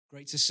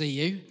Great to see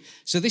you.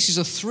 So this is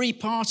a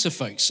three-parter,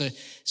 folks.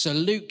 So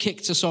Luke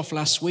kicked us off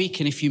last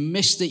week, and if you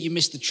missed it, you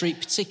missed the treat,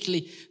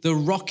 particularly the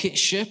rocket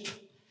ship.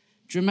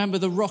 Do you remember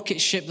the rocket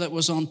ship that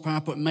was on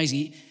PowerPoint?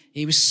 Amazing.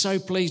 He was so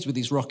pleased with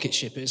his rocket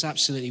ship. It was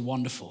absolutely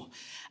wonderful.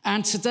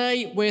 And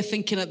today we're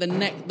thinking at the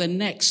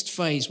next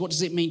phase. What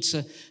does it mean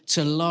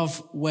to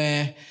love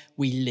where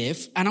we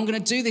live? And I'm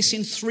going to do this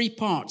in three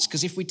parts,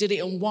 because if we did it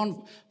in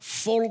one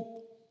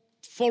full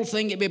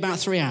thing, it'd be about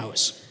 3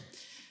 hours.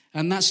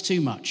 And that's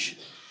too much.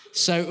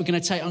 So I'm going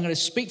to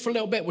speak for a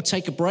little bit. We'll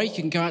take a break.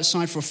 You can go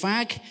outside for a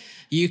fag.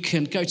 You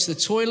can go to the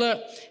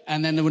toilet,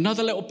 and then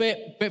another little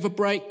bit of a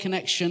break,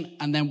 connection,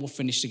 and then we'll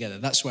finish together.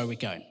 That's where we're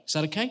going. Is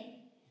that okay?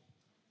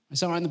 Is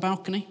that right in the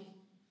balcony?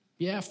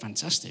 Yeah,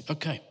 fantastic.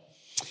 Okay.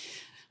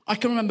 I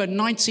can remember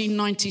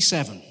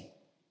 1997.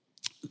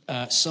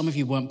 Some of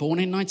you weren't born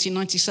in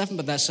 1997,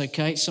 but that's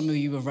okay. Some of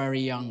you were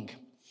very young.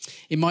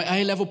 In my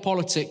A-level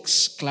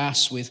politics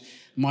class with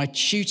my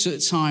tutor at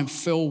the time,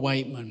 Phil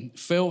Waitman.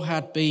 Phil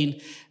had been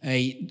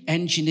an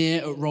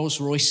engineer at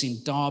Rolls-Royce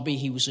in Derby.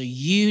 He was a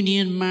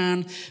union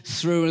man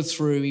through and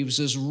through. He was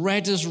as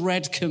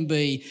red can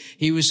be.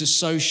 He was a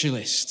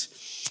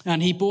socialist.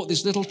 And he bought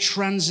this little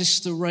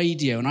transistor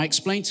radio. And I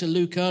explained to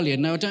Luke earlier,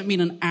 no, I don't mean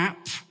an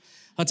app.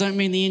 I don't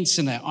mean the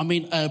internet. I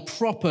mean a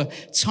proper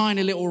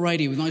tiny little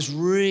radio with those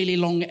really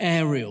long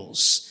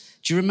aerials.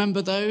 Do you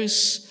remember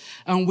those?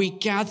 And we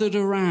gathered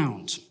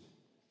around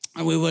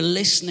and we were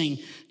listening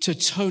to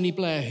Tony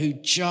Blair, who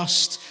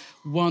just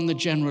won the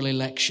general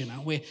election.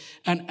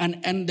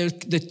 And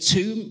the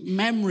two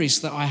memories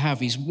that I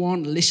have is,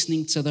 one,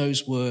 listening to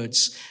those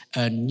words,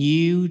 "A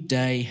new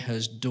day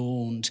has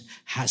dawned,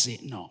 has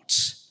it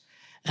not?"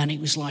 And it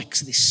was like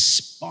this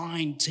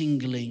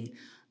spine-tingling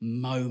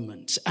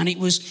moment. And it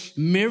was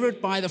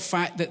mirrored by the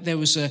fact that there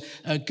was a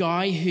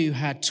guy who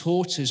had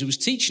taught us, who was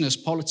teaching us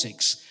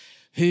politics,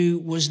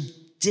 who was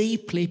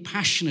deeply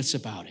passionate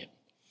about it.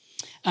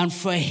 And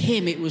for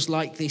him, it was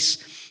like this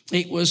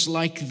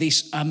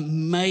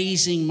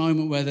amazing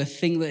moment where the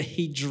thing that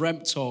he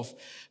dreamt of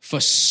for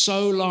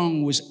so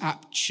long was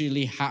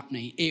actually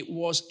happening. It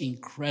was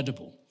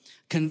incredible.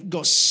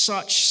 Got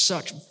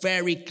such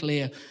very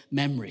clear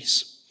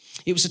memories.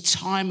 It was a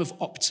time of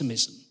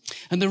optimism.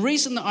 And the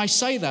reason that I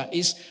say that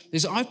is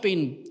I've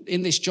been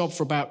in this job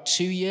for about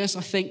 2 years,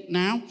 I think,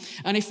 now.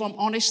 And if I'm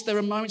honest, there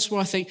are moments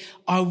where I think,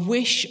 I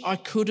wish I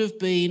could have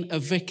been a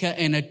vicar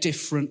in a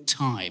different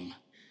time.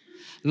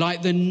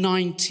 Like the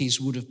 90s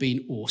would have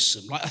been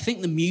awesome. Like I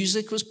think the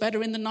music was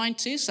better in the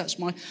 90s. That's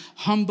my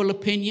humble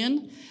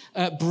opinion.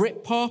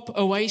 Britpop,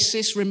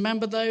 Oasis,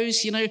 remember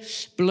those? You know,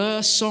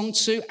 Blur, Song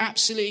 2,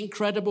 absolutely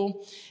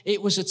incredible.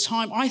 It was a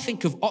time, I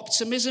think, of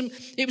optimism.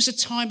 It was a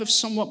time of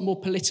somewhat more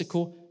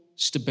political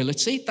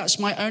stability. That's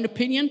my own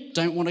opinion.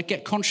 Don't want to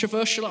get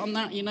controversial on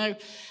that, you know.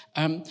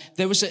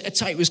 There was a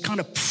time, it was kind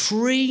of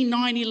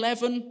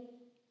pre-9/11.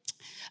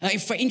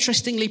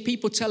 Interestingly,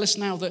 people tell us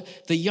now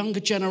that the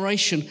younger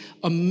generation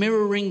are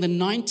mirroring the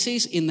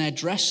 90s in their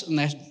dress, and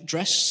their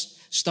dress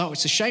start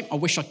with a shape. I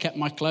wish I kept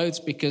my clothes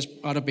because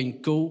I'd have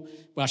been cool.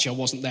 Well, actually, I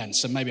wasn't then,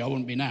 so maybe I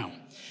wouldn't be now.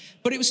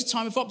 But it was a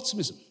time of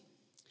optimism.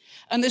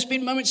 And there's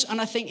been moments, and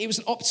I think it was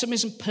an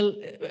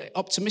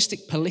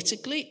optimistic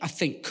politically, I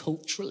think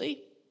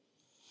culturally.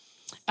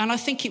 And I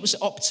think it was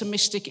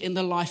optimistic in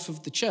the life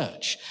of the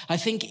church. I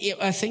think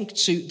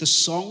to the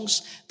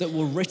songs that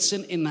were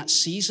written in that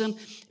season,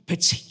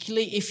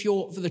 particularly if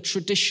you're for the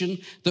tradition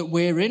that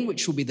we're in,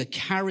 which will be the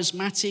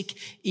charismatic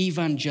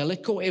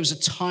evangelical. It was a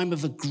time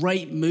of a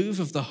great move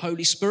of the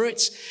Holy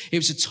Spirit. It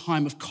was a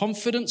time of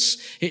confidence,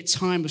 a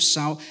time of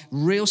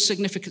real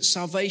significant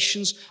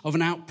salvations, of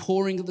an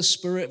outpouring of the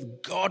Spirit,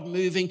 of God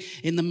moving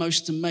in the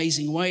most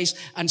amazing ways.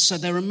 And so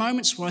there are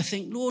moments where I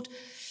think, Lord,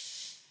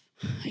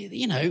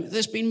 you know,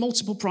 there's been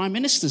multiple prime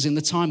ministers in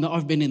the time that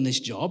I've been in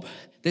this job.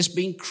 There's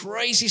been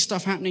crazy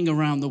stuff happening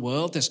around the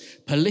world. There's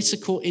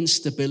political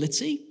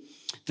instability.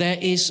 There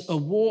is a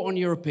war on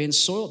European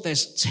soil.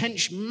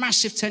 There's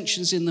massive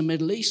tensions in the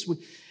Middle East.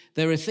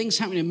 There are things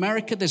happening in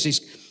America. There's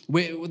this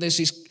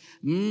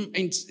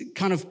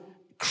kind of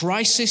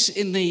crisis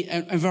in the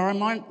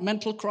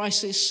environmental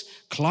crisis,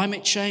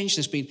 climate change.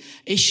 There's been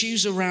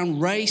issues around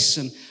race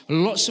and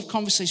lots of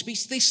conversations. But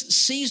it's this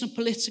season of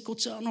political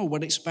turmoil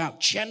when it's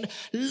about gender,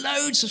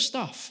 loads of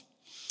stuff.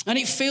 And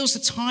it feels the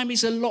time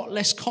is a lot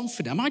less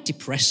confident. Am I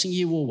depressing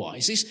you or what?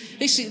 This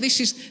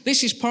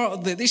is part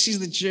of this is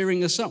the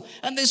cheering us up.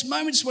 And there's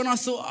moments when I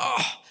thought,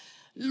 oh,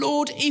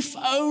 Lord, if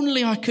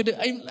only I could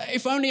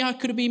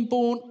have been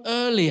born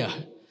earlier.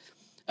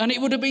 And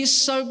it would have been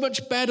so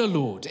much better,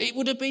 Lord. It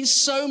would have been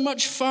so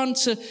much fun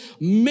to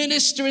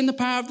minister in the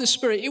power of the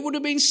Spirit. It would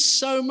have been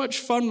so much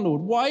fun,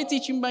 Lord. Why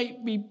did you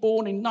make me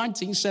born in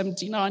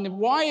 1979? And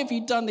why have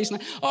you done this now?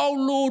 Oh,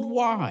 Lord,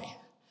 why?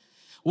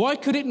 Why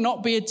could it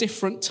not be a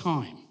different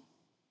time?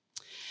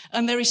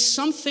 And there is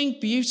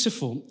something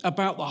beautiful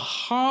about the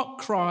heart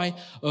cry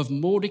of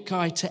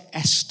Mordecai to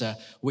Esther,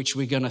 which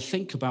we're going to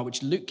think about,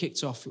 which Luke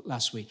kicked off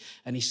last week.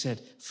 And he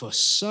said, for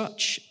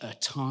such a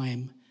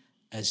time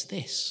as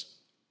this.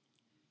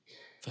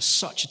 For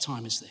such a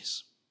time as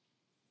this.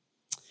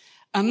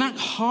 And that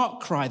heart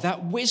cry,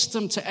 that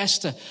wisdom to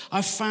Esther,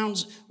 I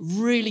found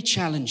really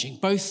challenging,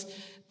 both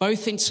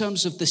in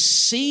terms of the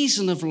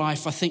season of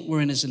life I think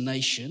we're in as a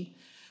nation,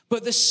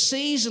 but the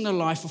season of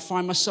life I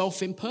find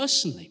myself in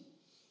personally.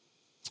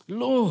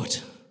 Lord,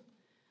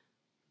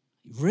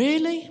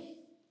 really?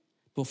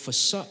 But for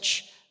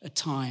such a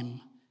time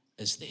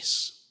as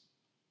this.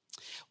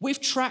 We've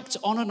tracked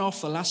on and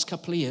off the last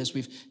couple of years.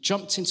 We've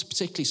jumped into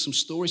particularly some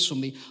stories from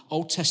the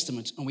Old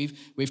Testament, and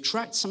we've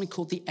tracked something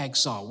called the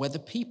exile, where the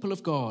people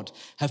of God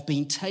have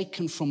been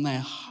taken from their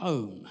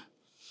home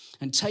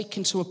and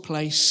taken to a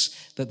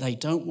place that they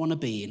don't want to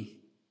be in,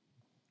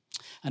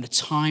 and a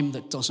time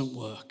that doesn't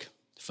work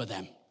for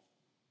them.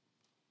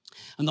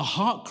 And the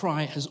heart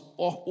cry has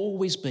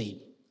always been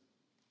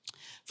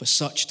for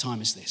such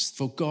time as this,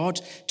 for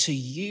God to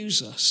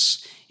use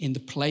us in the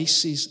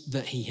places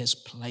that he has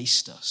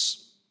placed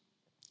us.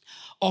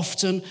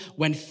 Often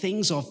when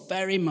things are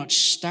very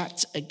much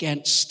stacked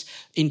against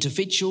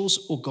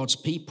individuals or God's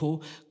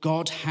people,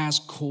 God has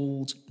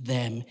called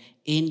them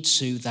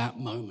into that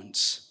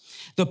moment.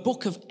 The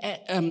book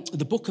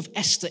of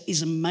Esther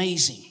is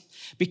amazing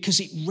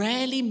because it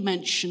rarely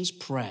mentions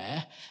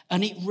prayer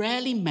and it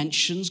rarely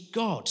mentions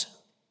God.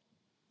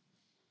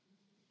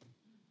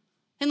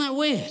 Isn't that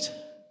weird?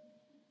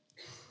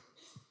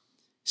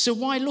 So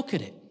why look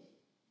at it?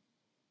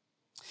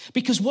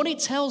 Because what it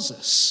tells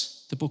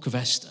us, the book of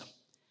Esther,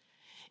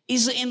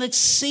 is that in a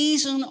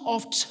season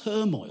of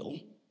turmoil,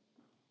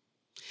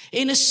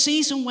 in a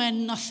season where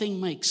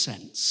nothing makes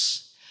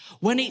sense,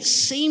 when it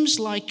seems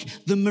like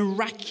the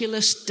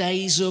miraculous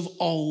days of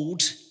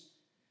old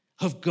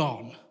have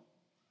gone,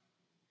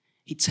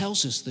 it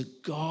tells us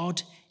that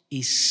God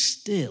is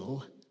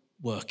still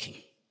working.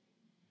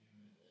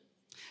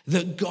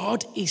 That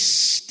God is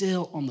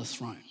still on the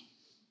throne.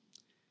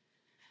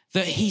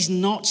 That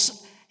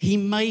he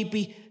may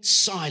be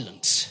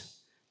silent,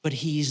 but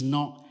he is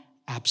not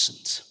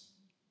absent.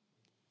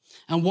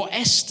 And what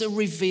Esther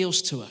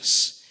reveals to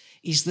us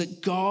is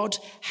that God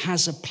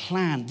has a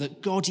plan,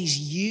 that God is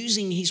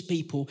using his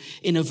people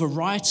in a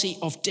variety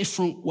of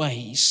different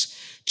ways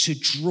to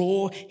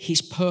draw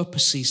his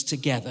purposes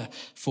together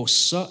for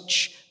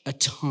such a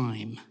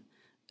time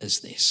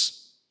as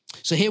this.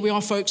 So here we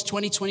are, folks,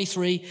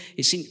 2023.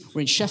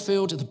 We're in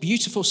Sheffield, the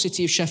beautiful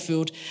city of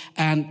Sheffield,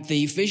 and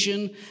the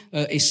vision,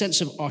 a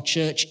sense of our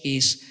church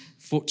is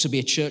to be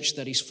a church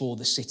that is for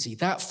the city.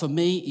 That, for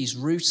me, is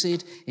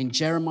rooted in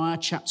Jeremiah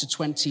chapter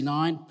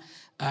 29.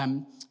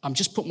 I'm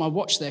just putting my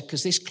watch there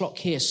because this clock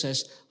here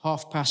says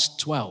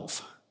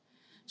 12:30.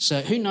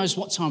 So who knows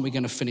what time we're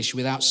going to finish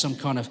without some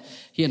kind of,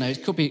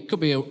 it could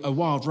be a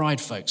wild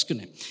ride, folks,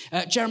 couldn't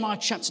it? Jeremiah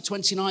chapter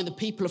 29, the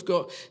people of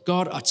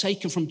God are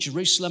taken from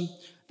Jerusalem.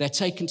 They're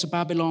taken to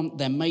Babylon.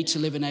 They're made to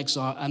live in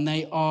exile. And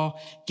they are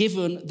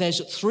given, there's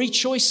three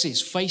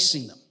choices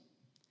facing them.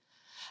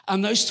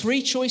 And those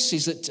three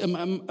choices that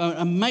an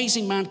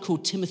amazing man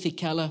called Timothy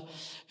Keller,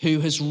 who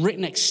has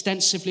written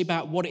extensively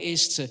about what it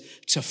is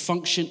to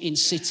function in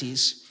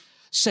cities,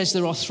 says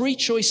there are three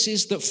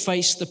choices that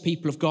face the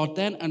people of God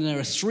then, and there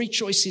are three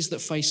choices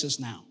that face us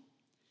now.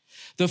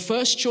 The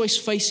first choice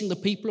facing the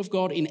people of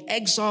God in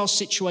exile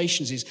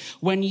situations is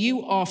when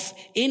you are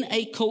in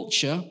a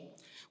culture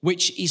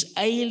which is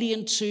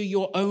alien to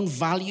your own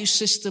value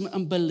system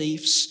and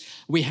beliefs.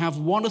 We have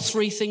one of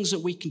three things that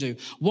we can do.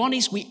 One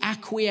is we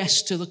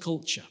acquiesce to the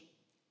culture.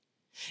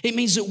 It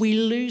means that we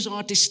lose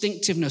our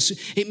distinctiveness.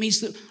 It means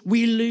that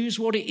we lose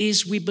what it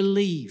is we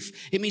believe.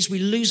 It means we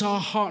lose our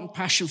heart and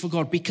passion for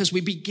God because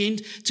we begin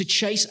to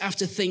chase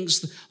after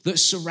things that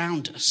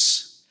surround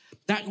us.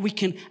 That we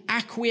can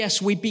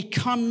acquiesce. We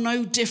become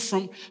no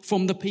different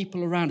from the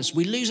people around us.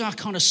 We lose our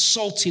kind of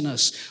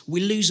saltiness. We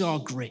lose our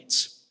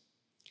grit.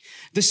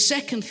 The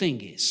second thing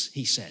is,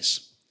 he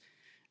says,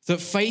 that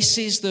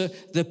faces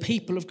the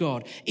people of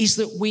God is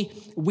that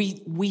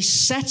we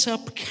set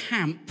up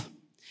camp,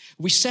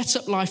 we set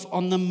up life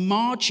on the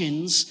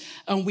margins,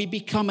 and we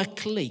become a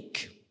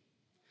clique.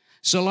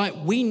 So like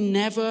we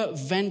never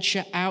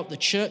venture out. The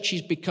church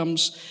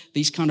becomes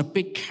these kind of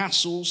big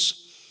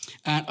castles,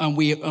 and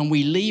we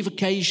leave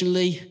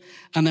occasionally,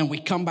 and then we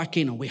come back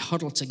in and we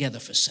huddle together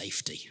for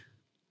safety.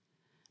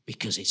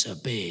 Because it's a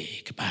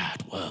big,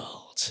 bad world.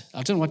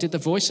 I don't know why I did the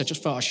voice. I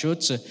just felt I should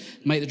to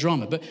make the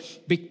drama. But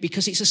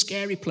because it's a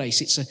scary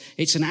place.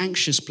 It's an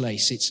anxious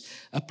place. It's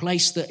a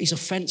place that is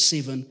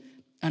offensive.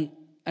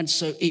 And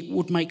so it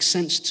would make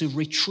sense to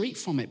retreat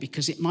from it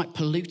because it might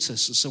pollute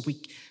us. And so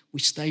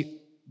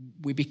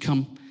we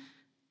become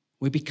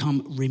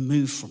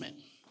removed from it.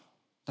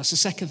 That's the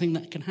second thing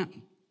that can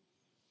happen.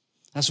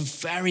 That's a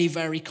very,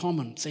 very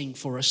common thing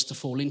for us to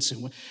fall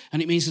into.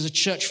 And it means as a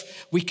church,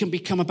 we can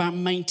become about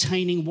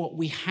maintaining what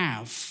we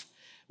have.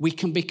 We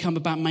can become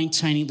about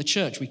maintaining the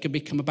church. We can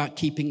become about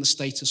keeping the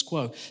status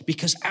quo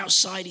because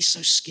outside is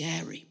so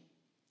scary.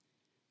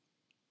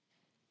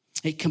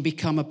 It can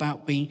become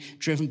about being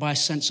driven by a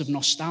sense of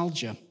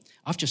nostalgia.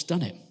 I've just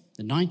done it,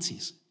 the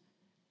 90s.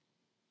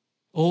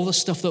 All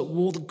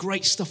the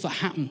great stuff that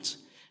happened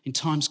in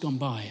times gone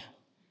by.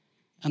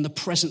 And the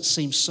present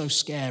seems so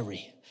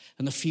scary.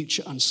 and the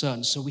future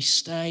uncertain. So we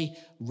stay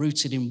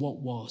rooted in what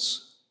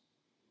was,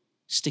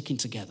 sticking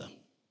together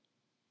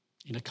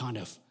in a kind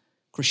of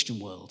Christian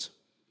world.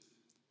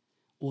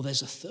 Or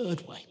there's a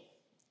third way.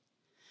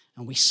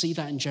 And we see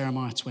that in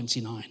Jeremiah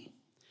 29.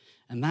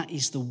 And that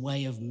is the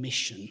way of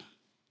mission.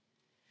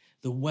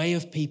 The way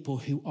of people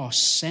who are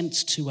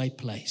sent to a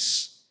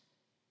place,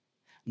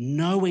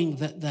 knowing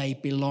that they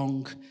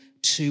belong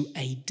to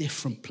a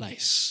different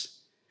place,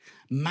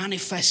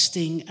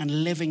 manifesting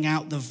and living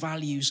out the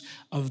values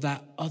of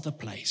that other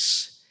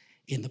place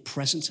in the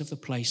presence of the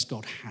place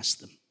God has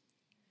them.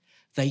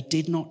 They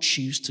did not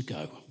choose to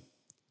go.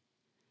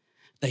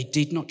 They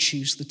did not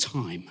choose the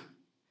time.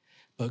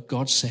 But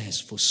God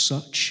says, for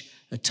such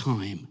a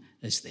time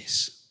as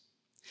this.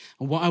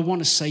 And what I want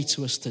to say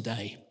to us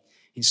today,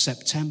 in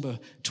September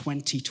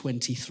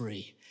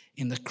 2023,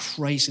 in the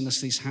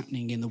craziness that is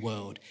happening in the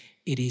world,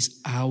 it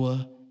is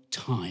our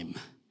time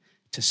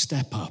to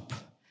step up,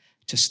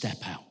 to step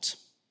out,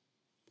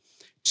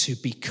 to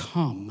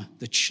become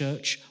the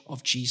church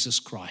of Jesus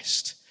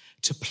Christ,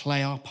 to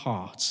play our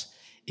part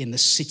in the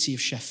city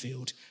of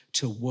Sheffield,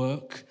 to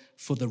work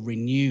for the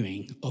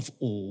renewing of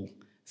all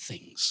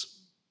things.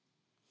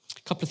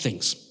 A couple of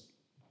things.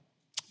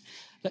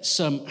 Let's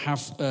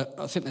have,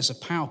 I think there's a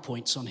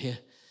PowerPoint on here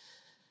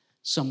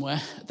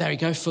somewhere. There you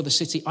go, for the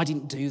city. I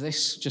didn't do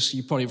this, just so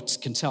you probably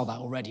can tell that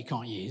already,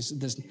 can't you?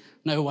 There's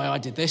no way I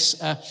did this.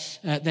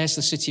 There's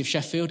the city of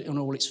Sheffield in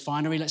all its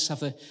finery. Let's have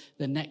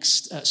the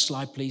next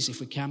slide, please,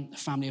 if we can. The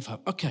Family of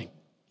Hope. Okay.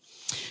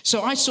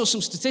 So I saw some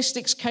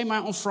statistics came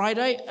out on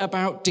Friday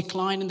about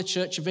decline in the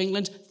Church of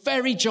England.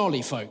 Very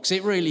jolly, folks.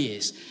 It really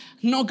is.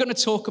 Not going to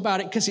talk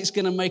about it because it's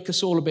going to make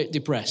us all a bit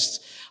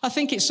depressed. I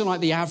think it's like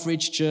the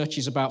average church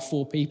is about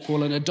 4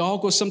 people and a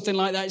dog or something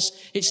like that.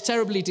 It's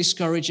terribly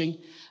discouraging.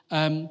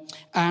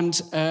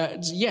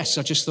 Yes,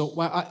 I just thought,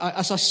 well,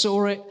 as I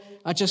saw it,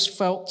 I just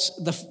felt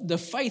the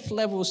faith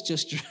levels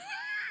just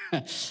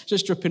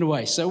dripping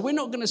away. So we're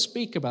not going to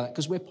speak about it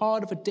because we're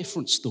part of a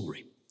different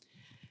story.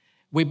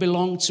 We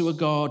belong to a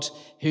God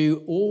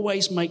who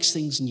always makes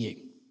things new.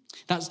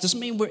 That doesn't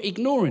mean we're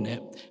ignoring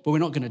it, but we're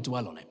not going to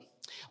dwell on it.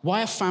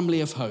 Why a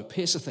family of hope?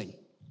 Here's the thing.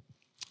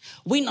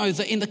 We know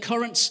that in the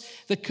current,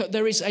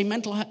 there is a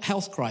mental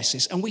health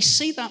crisis, and we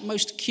see that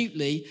most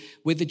acutely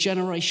with the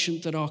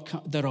generation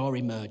that are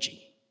emerging.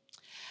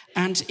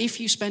 And if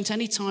you spent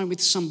any time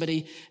with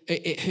somebody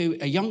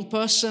a young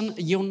person,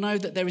 you'll know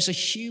that there is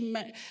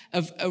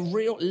a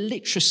real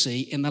literacy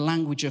in the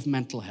language of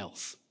mental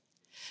health.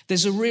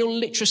 There's a real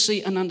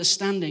literacy and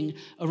understanding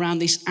around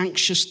these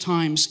anxious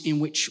times in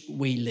which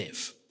we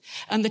live.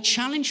 And the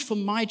challenge for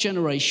my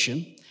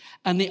generation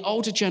and the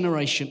older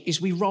generation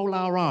is we roll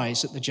our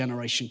eyes at the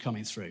generation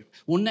coming through.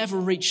 We'll never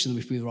reach them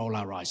if we roll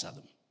our eyes at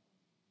them.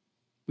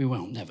 We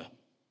won't, never.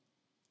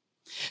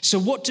 So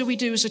what do we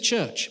do as a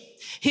church?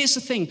 Here's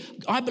the thing.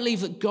 I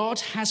believe that God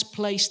has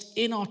placed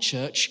in our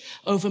church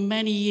over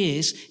many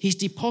years, he's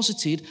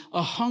deposited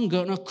a hunger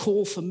and a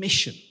call for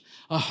mission.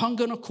 A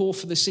hunger and a call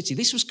for the city.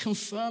 This was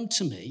confirmed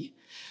to me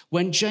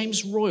when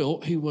James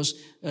Royal, who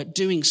was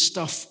doing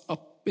stuff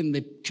up in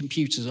the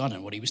computers, I don't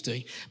know what he was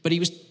doing, but he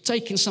was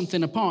taking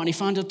something apart and he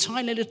found a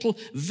tiny little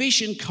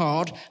vision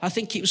card. I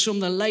think it was from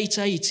the late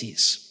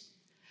 80s.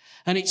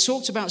 And it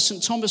talked about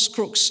St. Thomas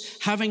Crooks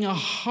having a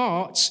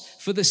heart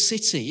for the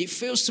city. It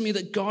feels to me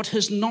that God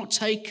has not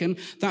taken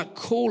that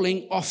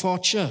calling off our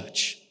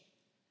church.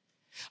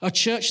 A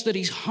church that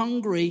is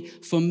hungry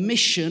for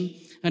mission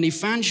and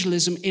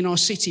evangelism in our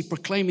city,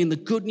 proclaiming the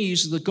good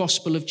news of the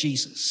gospel of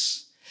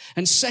Jesus.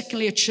 And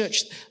secondly, a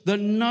church that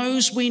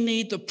knows we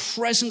need the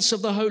presence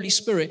of the Holy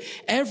Spirit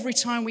every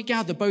time we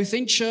gather, both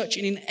in church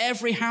and in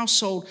every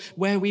household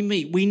where we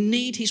meet. We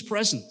need his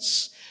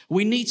presence.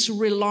 We need to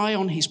rely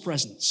on his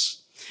presence.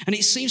 And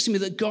it seems to me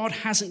that God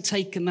hasn't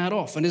taken that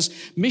off. And as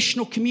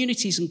missional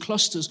communities and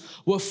clusters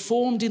were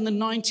formed in the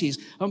 90s,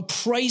 and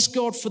praise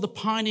God for the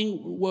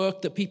pioneering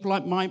work that people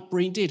like Mike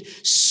Breen did.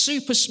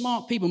 Super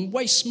smart people,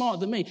 way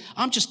smarter than me.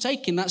 I'm just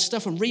taking that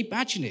stuff and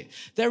rebadging it.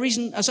 There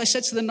isn't, as I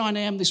said to the 9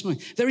 a.m. this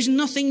morning, there is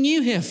nothing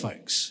new here,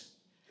 folks.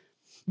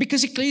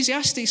 Because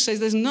Ecclesiastes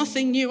says there's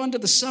nothing new under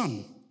the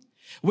sun.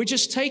 We're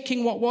just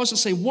taking what was and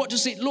saying, what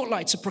does it look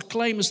like to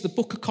proclaim, as the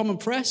Book of Common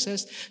Prayer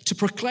says, to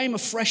proclaim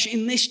afresh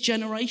in this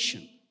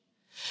generation?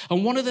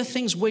 And one of the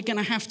things we're going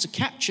to have to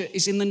capture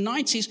is in the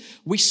 90s,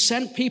 we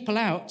sent people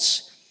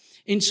out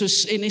in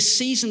a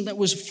season that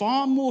was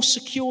far more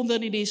secure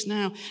than it is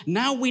now.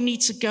 Now we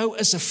need to go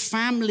as a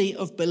family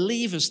of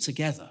believers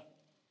together.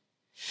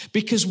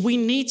 Because we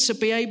need to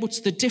be able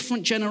to, the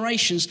different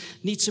generations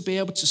need to be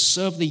able to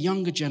serve the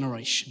younger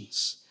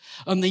generations.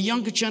 And the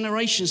younger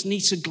generations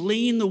need to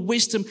glean the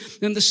wisdom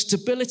and the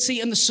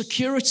stability and the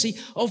security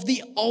of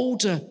the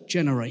older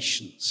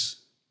generations.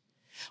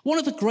 One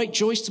of the great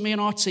joys to me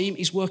and our team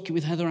is working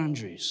with Heather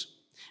Andrews.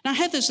 Now,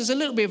 there's a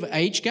little bit of an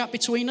age gap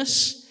between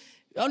us.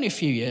 Only a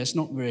few years,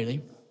 not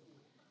really.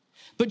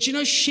 But you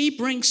know, she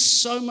brings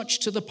so much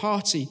to the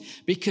party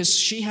because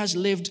she has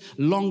lived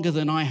longer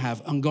than I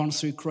have and gone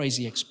through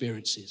crazy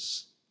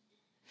experiences.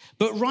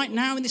 But right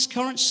now in this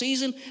current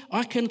season,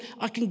 I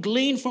can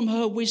glean from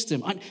her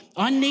wisdom.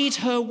 I need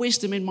her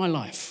wisdom in my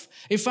life.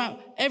 In fact,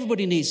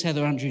 everybody needs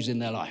Heather Andrews in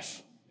their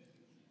life.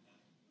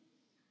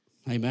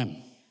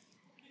 Amen.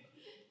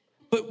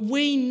 But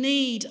we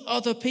need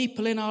other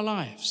people in our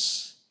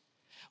lives.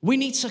 We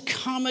need to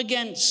come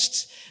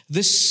against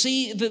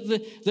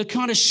the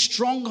kind of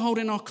stronghold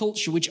in our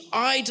culture which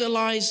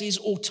idolizes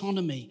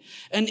autonomy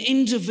and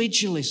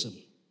individualism,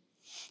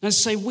 and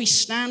say we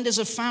stand as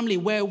a family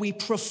where we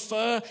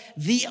prefer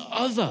the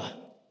other,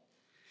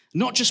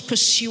 not just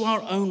pursue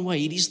our own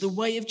way. It is the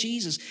way of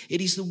Jesus. It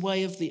is the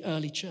way of the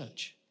early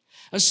church.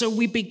 And so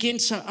we begin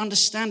to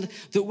understand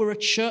that we're a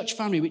church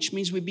family, which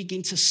means we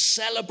begin to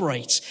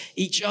celebrate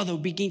each other.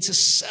 We begin to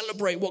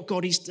celebrate what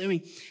God is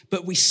doing.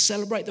 But we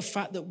celebrate the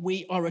fact that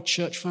we are a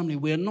church family.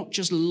 We are not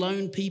just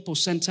lone people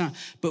sent out,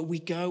 but we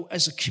go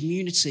as a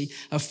community,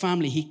 a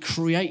family. He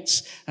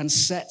creates and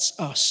sets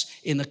us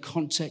in the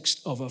context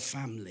of a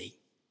family.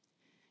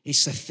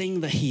 It's the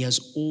thing that he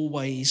has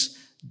always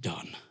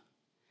done.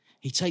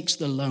 He takes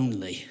the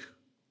lonely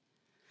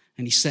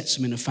and he sets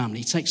them in a family.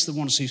 He takes the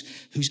ones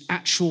whose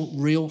actual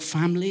real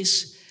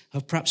families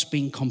have perhaps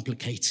been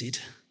complicated,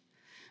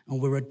 and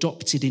we're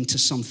adopted into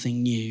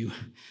something new,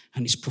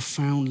 and it's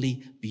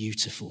profoundly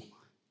beautiful.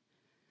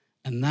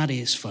 And that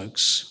is,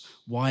 folks,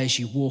 why as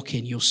you walk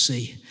in, you'll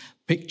see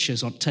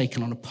pictures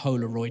taken on a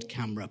Polaroid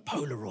camera.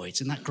 Polaroids,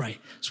 isn't that great?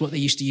 It's what they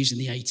used to use in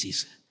the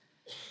 80s.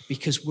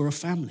 Because we're a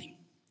family.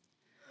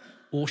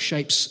 All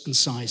shapes and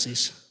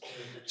sizes.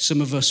 Some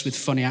of us with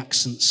funny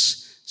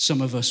accents.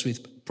 Some of us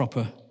with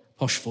proper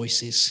posh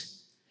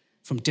voices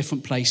from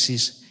different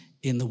places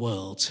in the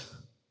world.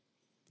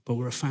 But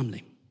we're a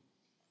family.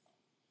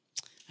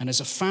 And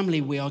as a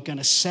family, we are going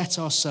to set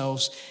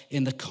ourselves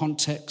in the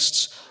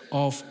context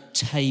of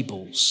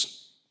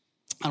tables.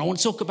 And I want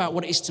to talk about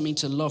what it is to mean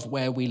to love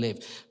where we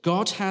live.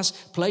 God has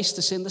placed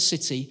us in the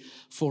city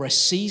for a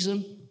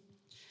season,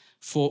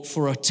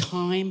 for a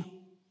time.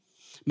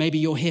 Maybe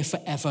you're here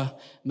forever.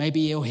 Maybe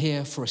you're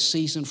here for a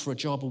season, for a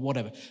job or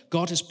whatever.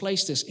 God has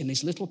placed us in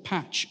this little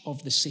patch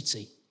of the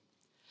city.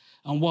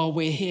 And while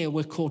we're here,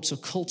 we're called to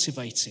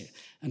cultivate it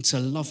and to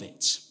love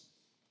it.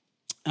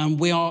 And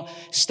we are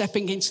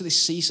stepping into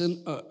this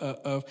season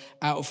out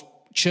of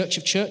Church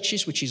of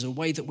Churches, which is a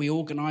way that we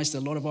organized a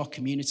lot of our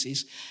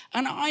communities.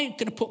 And I'm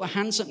going to put the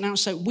hands up now and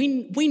say,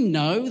 we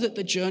know that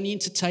the journey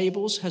into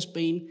tables has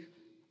been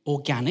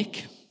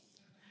organic.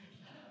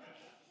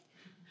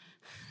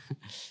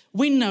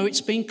 We know it's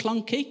been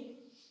clunky.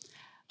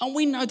 And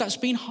we know that's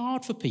been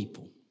hard for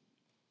people,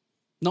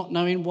 not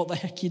knowing what the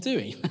heck you're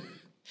doing.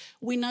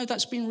 We know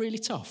that's been really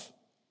tough.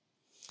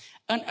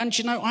 And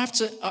you know,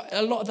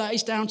 a lot of that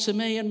is down to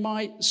me and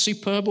my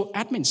superb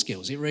admin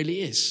skills. It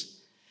really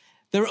is.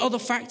 There are other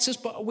factors,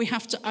 but we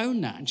have to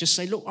own that and just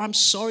say, look, I'm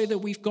sorry that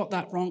we've got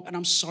that wrong, and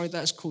I'm sorry that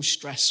has caused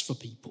stress for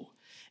people.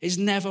 It's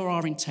never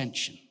our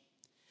intention.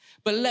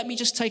 But let me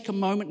just take a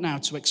moment now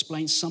to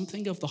explain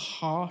something of the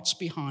heart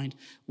behind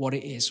what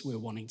it is we're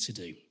wanting to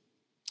do.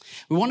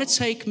 We want to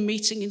take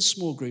meeting in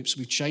small groups.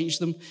 We've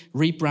changed them,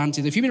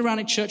 rebranded. If you've been around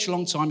in church a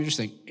long time, you just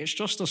think, it's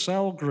just a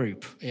cell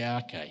group. Yeah,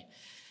 okay.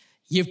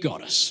 You've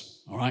got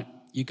us, all right?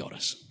 You got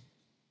us.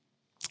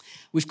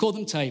 We've called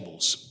them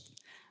tables.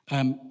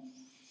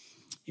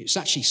 It's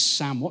actually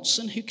Sam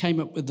Watson who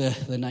came up with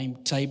the name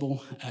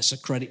table. So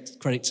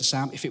credit to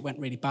Sam. If it went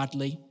really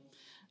badly,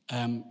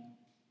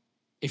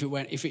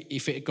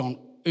 if it had gone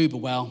uber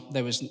well,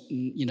 there was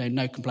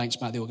no complaints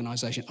about the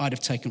organisation. I'd have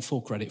taken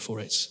full credit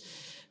for it.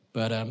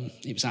 But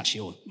it was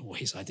actually all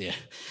his idea.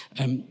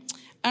 And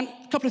a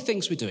couple of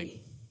things we're doing.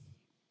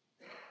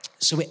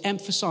 So we're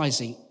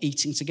emphasising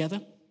eating together.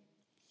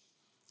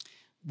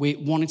 We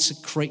wanted to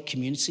create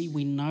community.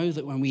 We know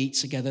that when we eat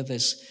together,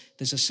 there's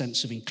a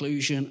sense of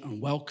inclusion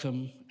and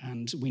welcome,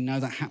 and we know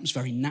that happens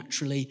very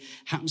naturally,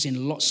 happens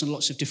in lots and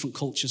lots of different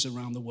cultures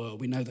around the world.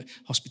 We know that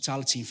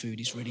hospitality and food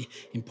is really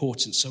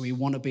important, so we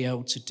want to be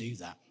able to do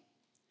that.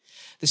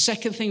 The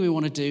second thing we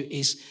want to do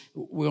is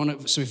we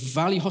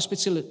value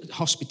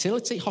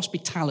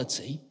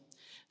hospitality.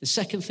 The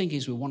second thing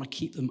is we want to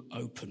keep them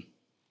open.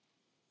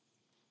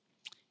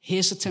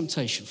 Here's the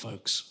temptation,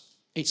 folks.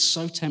 It's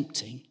so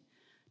tempting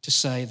to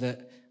say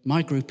that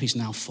my group is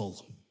now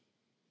full.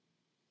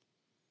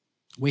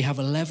 We have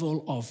a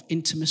level of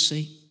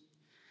intimacy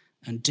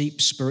and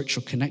deep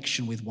spiritual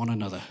connection with one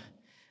another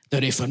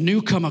that if a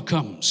newcomer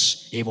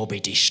comes, it will be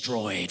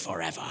destroyed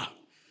forever.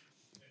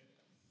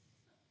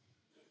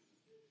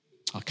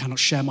 I cannot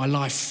share my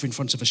life in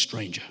front of a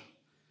stranger.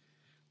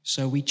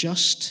 So we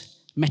just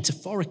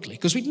metaphorically,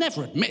 because we'd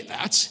never admit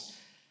that,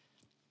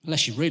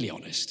 unless you're really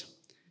honest,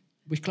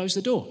 we close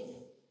the door.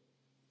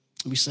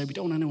 And we say, we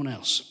don't want anyone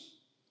else.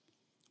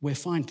 We're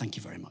fine, thank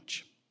you very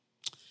much.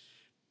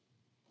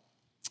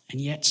 And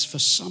yet, for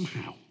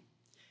somehow,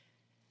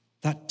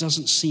 that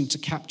doesn't seem to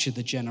capture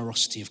the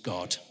generosity of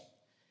God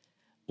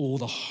or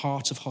the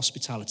heart of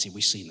hospitality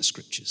we see in the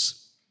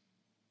scriptures.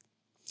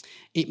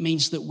 It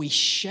means that we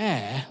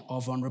share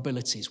our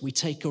vulnerabilities. We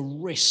take a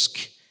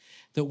risk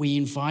that we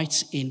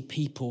invite in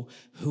people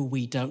who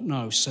we don't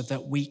know so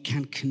that we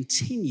can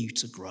continue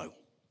to grow.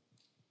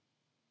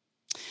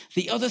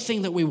 The other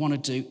thing that we want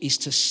to do is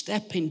to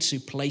step into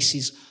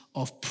places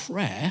of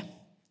prayer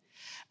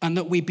and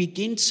that we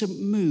begin to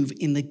move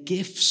in the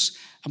gifts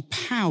and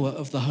power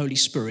of the Holy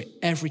Spirit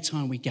every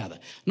time we gather.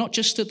 Not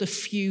just to the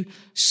few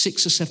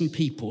 6 or 7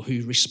 people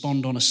who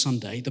respond on a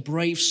Sunday, the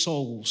brave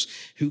souls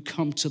who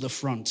come to the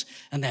front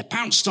and they're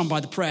pounced on by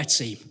the prayer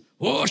team.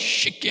 Oh,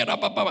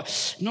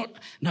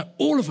 no,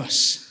 all of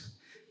us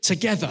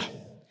together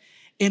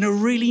in a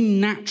really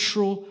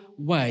natural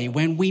way.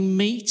 When we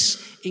meet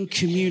in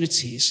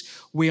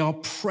communities, we are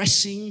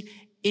pressing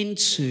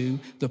into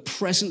the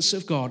presence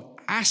of God,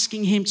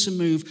 asking him to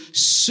move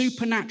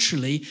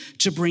supernaturally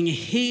to bring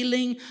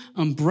healing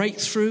and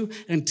breakthrough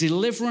and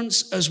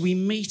deliverance as we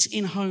meet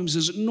in homes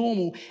as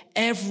normal,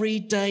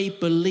 everyday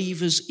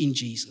believers in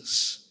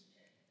Jesus.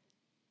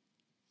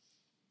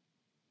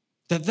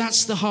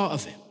 That's the heart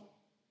of it.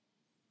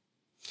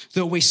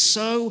 That we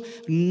so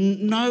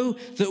know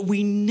that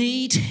we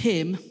need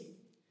him,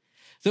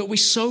 that we're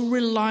so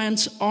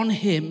reliant on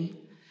him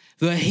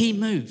that he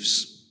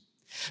moves.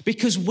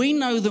 Because we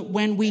know that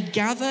when we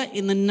gather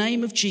in the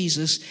name of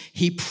Jesus,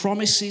 he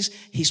promises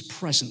his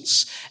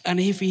presence. And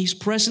if his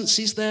presence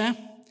is there,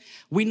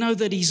 we know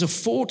that he's a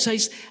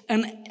foretaste,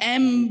 an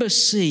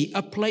embassy,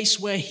 a place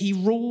where he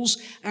rules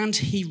and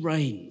he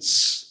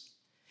reigns.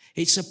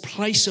 It's a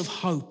place of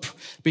hope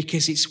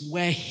because it's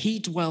where he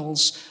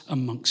dwells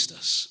amongst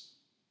us.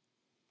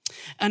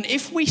 And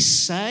if we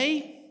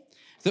say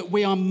that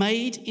we are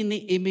made in the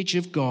image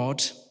of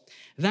God,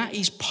 that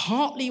is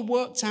partly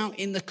worked out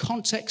in the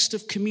context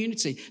of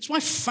community. That's why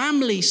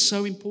family is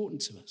so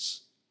important to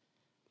us.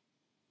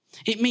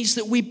 It means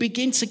that we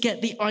begin to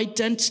get the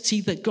identity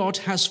that God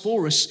has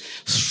for us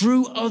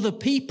through other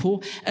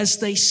people as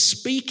they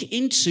speak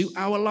into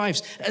our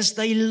lives, as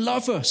they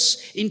love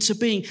us into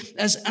being,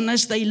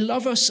 as they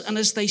love us and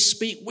as they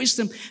speak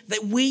wisdom,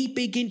 that we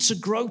begin to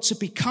grow to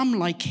become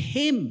like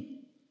him.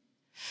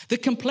 The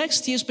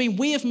complexity has been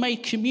we have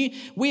made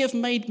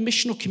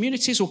missional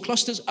communities or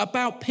clusters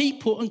about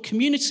people and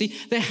community.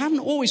 They haven't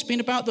always been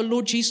about the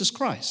Lord Jesus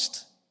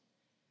Christ.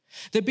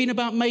 They've been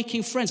about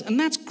making friends. And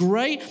that's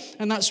great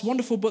and that's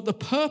wonderful. But the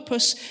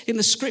purpose in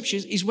the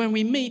scriptures is when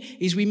we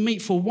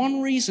meet for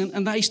one reason,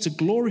 and that is to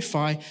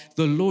glorify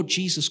the Lord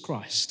Jesus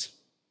Christ.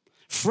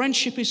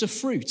 Friendship is a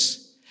fruit.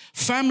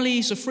 Family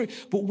is a fruit.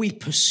 But we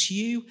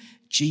pursue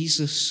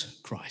Jesus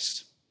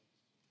Christ.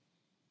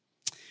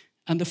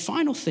 And the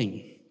final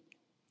thing,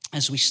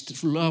 as we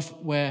love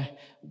where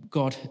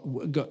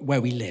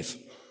we live,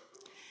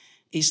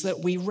 is that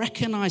we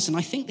recognize, and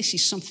I think this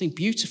is something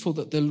beautiful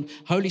that the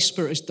Holy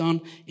Spirit has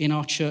done in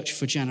our church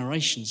for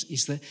generations,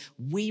 is that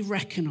we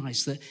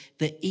recognize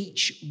that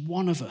each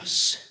one of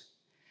us,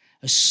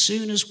 as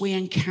soon as we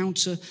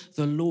encounter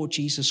the Lord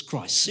Jesus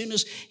Christ, as soon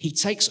as he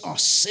takes our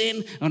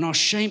sin and our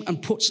shame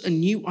and puts a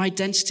new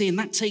identity, and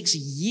that takes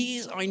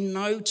years, I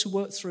know, to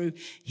work through,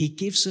 he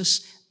gives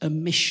us a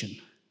mission.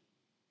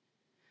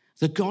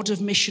 The God of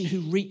mission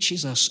who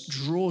reaches us,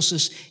 draws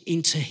us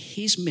into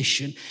his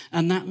mission,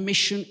 and that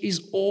mission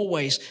is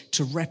always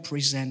to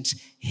represent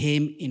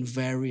him in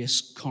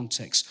various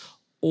contexts.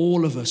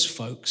 All of us,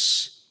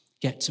 folks,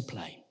 get to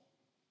play.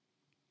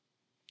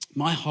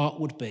 My heart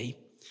would be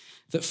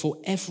that for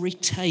every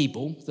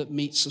table that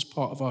meets as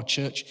part of our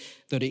church,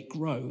 that it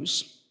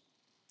grows,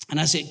 and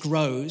as it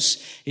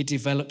grows, it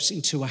develops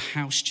into a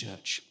house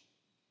church.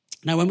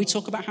 Now, when we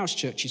talk about house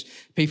churches,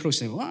 people always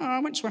think, well, I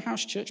went to a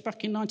house church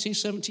back in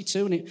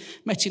 1972 and it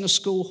met in a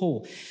school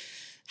hall.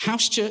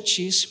 House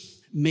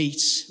churches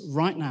meet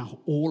right now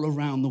all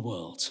around the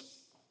world,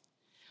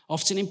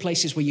 often in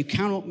places where you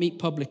cannot meet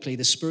publicly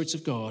the Spirit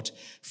of God,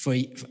 for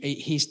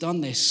he's done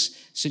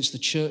this since the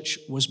church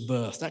was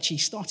birthed. Actually,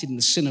 he started in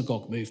the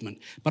synagogue movement,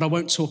 but I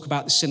won't talk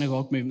about the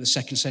synagogue movement in the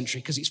 2nd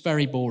century because it's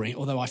very boring,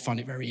 although I find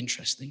it very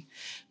interesting.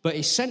 But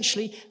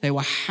essentially, they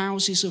were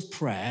houses of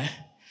prayer,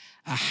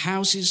 a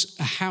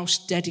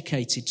house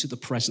dedicated to the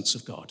presence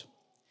of God.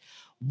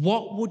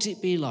 What would it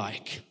be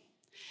like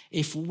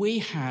if we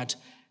had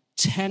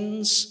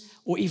tens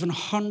or even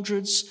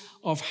hundreds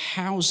of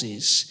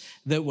houses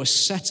that were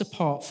set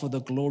apart for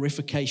the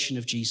glorification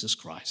of Jesus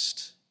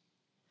Christ?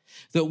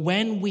 That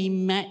when we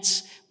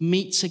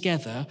meet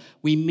together,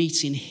 we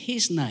meet in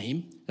his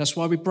name. That's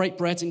why we break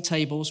bread in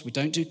tables. We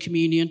don't do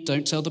communion.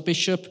 Don't tell the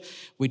bishop.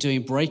 We're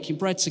doing breaking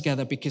bread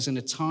together because in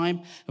a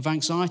time of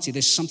anxiety,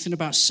 there's something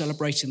about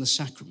celebrating the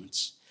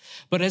sacraments.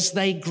 But as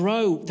they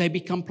grow, they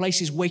become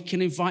places where we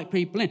can invite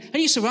people in. And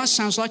you say, well, that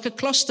sounds like a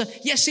cluster.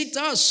 Yes, it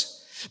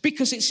does.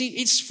 Because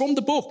it's from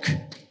the book.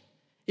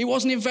 It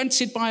wasn't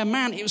invented by a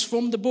man. It was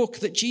from the book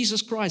that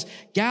Jesus Christ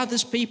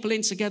gathers people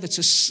in together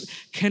to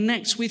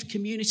connect with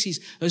communities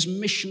as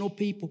missional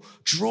people,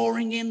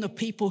 drawing in the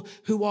people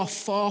who are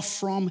far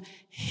from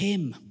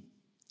him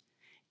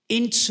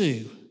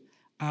into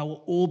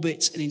our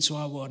orbit and into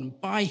our world. And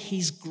by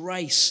his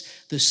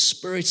grace, the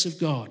Spirit of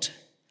God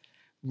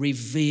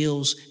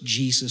reveals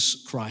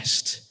Jesus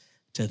Christ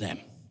to them.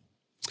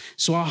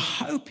 So our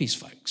hope is,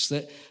 folks,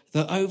 that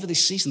that over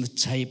this season, the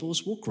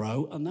tables will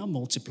grow and they'll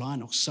multiply,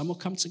 and some will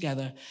come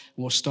together and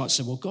we'll start to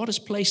say, well, God has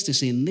placed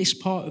us in this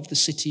part of the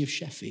city of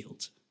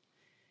Sheffield.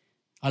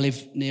 I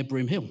live near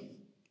Broomhill.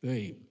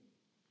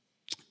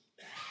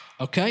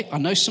 Okay, I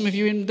know some of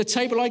you in the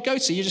table I go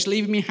to, you're just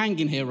leaving me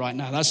hanging here right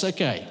now. That's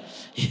okay.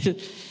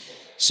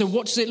 So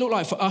what does it look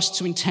like for us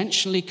to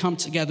intentionally come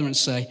together and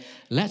say,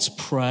 let's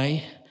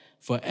pray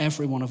for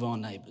every one of our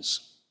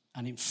neighbours,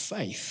 and in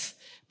faith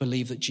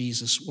believe that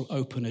Jesus will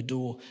open a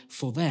door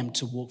for them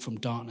to walk from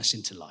darkness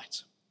into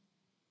light?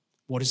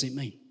 What does it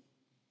mean?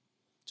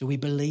 Do we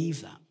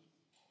believe that?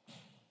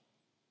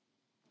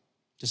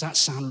 Does that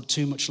sound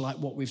too much like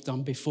what we've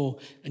done before?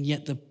 And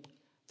yet the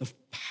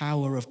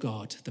power of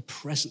God, the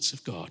presence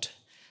of God,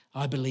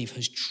 I believe,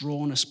 has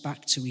drawn us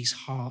back to his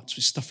heart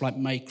with stuff like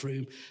make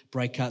room,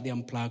 break out the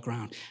unplowed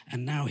ground.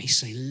 And now he's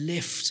saying,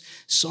 lift,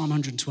 Psalm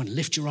 120,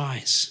 lift your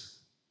eyes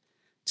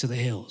to the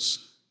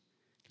hills.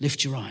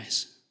 Lift your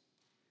eyes.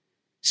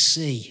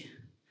 See,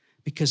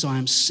 because I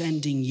am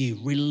sending you,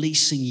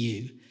 releasing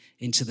you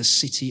into the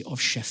city of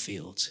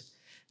Sheffield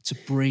to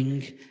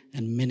bring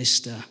and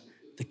minister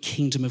the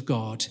kingdom of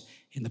God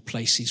in the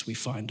places we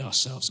find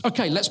ourselves.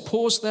 Okay, let's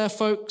pause there,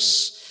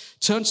 folks.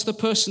 Turn to the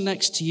person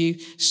next to you.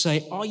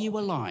 Say, are you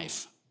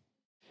alive?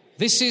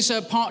 This is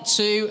part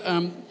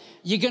 2.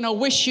 You're going to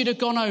wish you'd have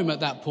gone home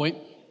at that point,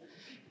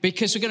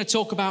 because we're going to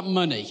talk about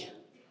money.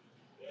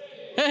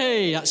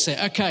 Hey, that's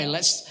it. Okay,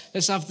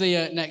 let's have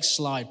the next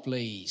slide,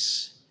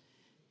 please,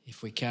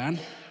 if we can.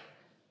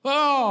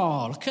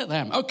 Oh, look at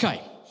them. Okay,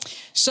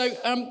 so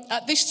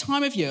at this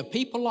time of year,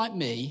 people like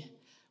me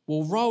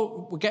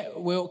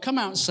will come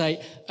out and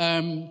say,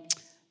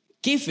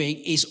 giving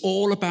is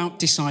all about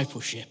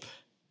discipleship.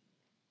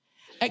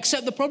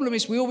 Except the problem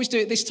is we always do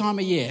it this time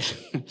of year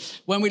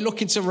when we're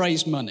looking to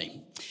raise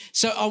money.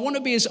 So I want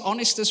to be as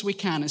honest as we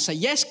can and say,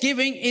 yes,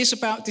 giving is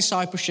about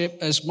discipleship.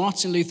 As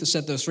Martin Luther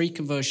said, there are 3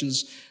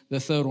 conversions. The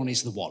third one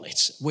is the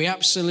wallet. We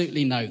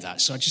absolutely know that.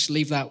 So I just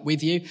leave that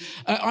with you.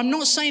 I'm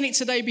not saying it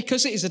today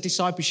because it is a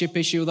discipleship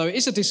issue, although it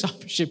is a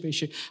discipleship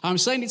issue. I'm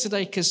saying it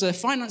today because the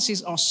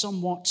finances are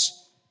somewhat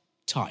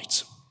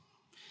tight.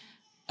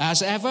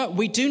 As ever,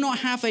 we do not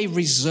have a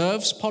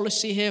reserves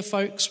policy here,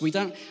 folks. We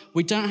don't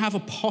have a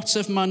pot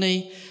of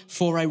money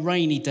for a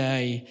rainy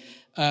day.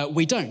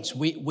 We don't.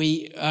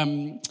 We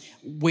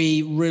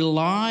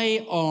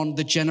rely on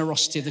the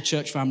generosity of the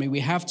church family. We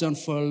have done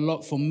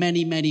for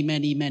many, many,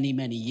 many, many,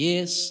 many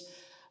years.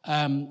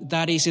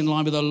 That is in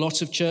line with a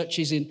lot of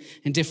churches in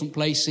different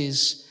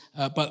places,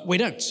 but we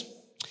don't.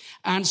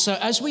 And so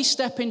as we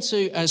step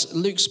into, as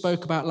Luke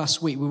spoke about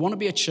last week, we want to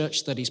be a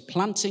church that is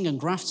planting and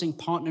grafting,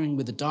 partnering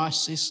with the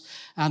diocese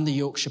and the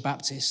Yorkshire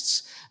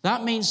Baptists.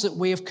 That means that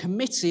we have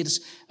committed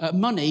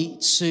money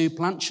to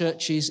plant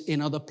churches in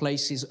other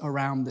places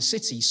around the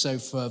city. So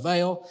for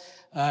Vale,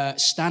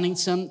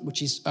 Stannington,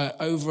 which is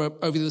over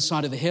the other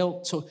side of the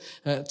hill,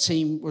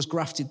 team was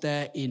grafted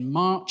there in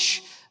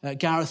March.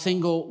 Gareth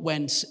Ingle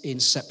went in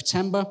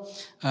September.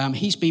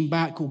 He's been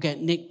back. We'll get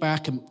Nick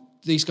back, and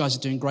these guys are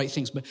doing great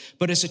things.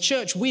 But as a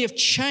church, we have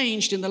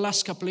changed in the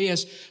last couple of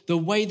years the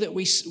way that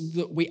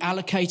we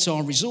allocate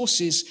our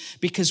resources,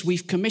 because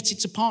we've committed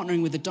to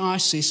partnering with the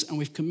diocese and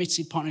we've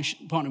committed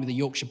partnering with the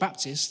Yorkshire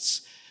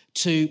Baptists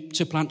to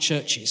plant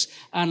churches.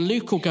 And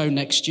Luke will go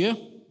next year.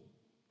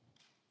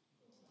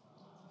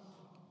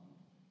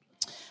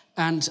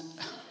 And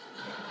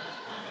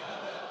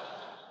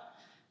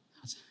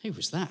who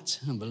was that?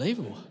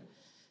 Unbelievable.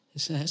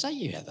 Is that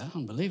you, Heather?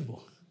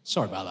 Unbelievable.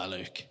 Sorry about that,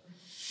 Luke.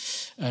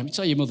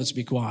 Tell your mother to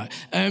be quiet.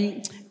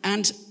 And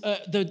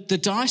the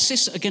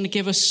diocese are going to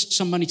give us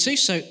some money too.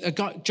 So a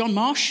guy, John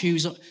Marsh,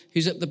 who's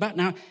at the back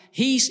now,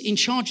 he's in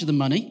charge of the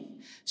money.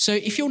 So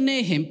if you're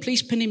near him,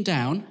 please pin him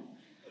down.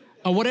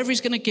 And whatever he's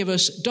going to give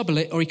us, double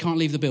it, or he can't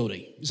leave the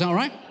building. Is that all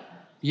right?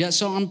 Yeah,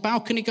 so I'm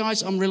balcony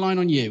guys, I'm relying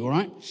on you, all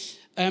right?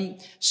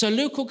 So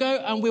Luke will go,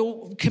 and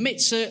we'll commit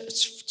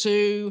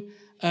to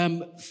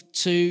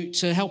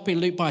helping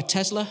Luke buy a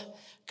Tesla,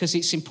 because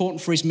it's important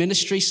for his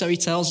ministry, so he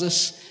tells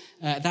us.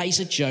 That is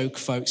a joke,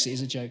 folks. It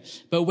is a joke.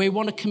 But we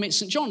want to commit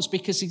St. John's,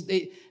 because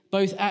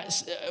both at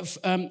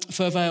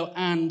Furvale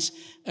and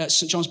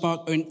St. John's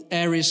Park are in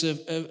areas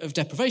of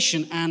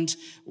deprivation, and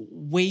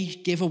we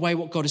give away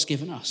what God has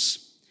given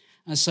us.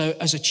 And so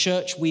as a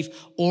church, we've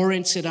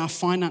oriented our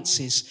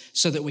finances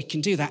so that we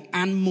can do that,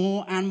 and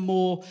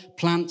more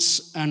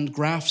plants and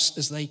grafts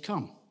as they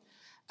come.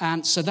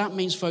 And so that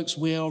means, folks,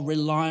 we are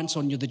reliant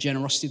on the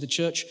generosity of the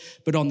church,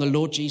 but on the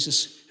Lord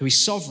Jesus, who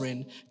is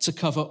sovereign, to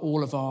cover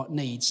all of our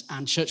needs.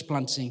 And church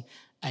planting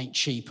ain't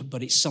cheap,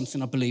 but it's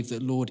something I believe that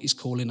the Lord is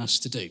calling us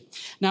to do.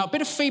 Now, a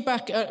bit of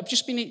feedback,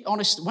 just being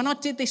honest, when I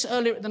did this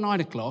earlier at the 9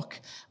 o'clock,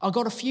 I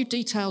got a few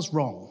details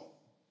wrong.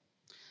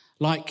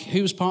 Like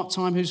who's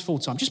part-time, who's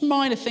full-time. Just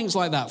minor things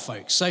like that,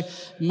 folks. So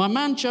my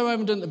man Joe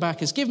Overton at the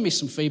back has given me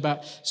some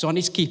feedback, so I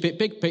need to keep it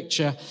big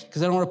picture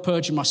because I don't want to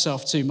perjure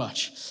myself too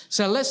much.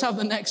 So let's have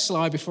the next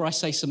slide before I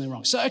say something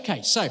wrong. So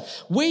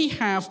we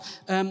have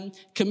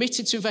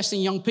committed to investing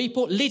in young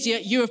people. Lydia,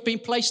 you have been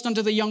placed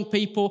under the young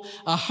people.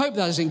 I hope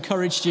that has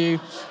encouraged you.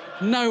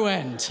 No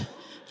end.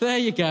 There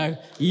you go.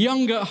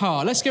 Young at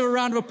heart. Let's give a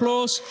round of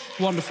applause.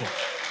 Wonderful.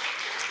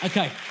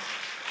 Okay.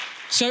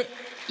 So,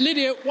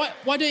 Lydia,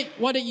 why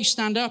don't you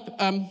stand up?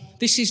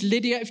 This is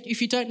Lydia.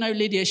 If you don't know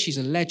Lydia, she's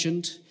a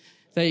legend.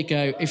 There you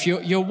go. If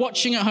you're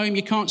watching at home,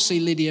 you can't see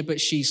Lydia, but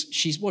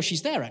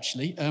she's there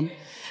actually.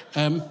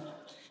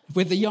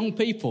 With the young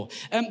people.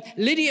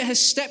 Lydia has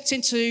stepped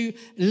into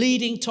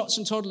leading tots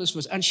and toddlers for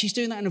us, and she's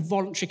doing that in a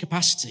voluntary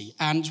capacity.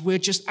 And we're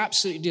just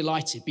absolutely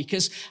delighted,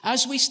 because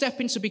as we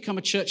step into become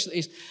a church that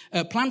is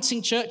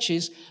planting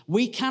churches,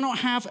 we cannot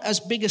have as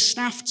big a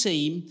staff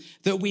team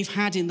that we've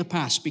had in the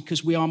past,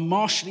 because we are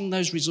marshalling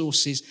those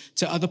resources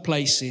to other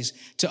places,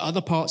 to other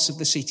parts of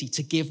the city,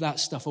 to give that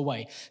stuff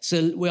away.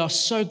 So we are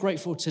so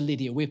grateful to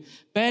Lydia. With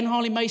Ben,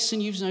 Harley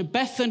Mason, you know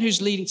Bethan, who's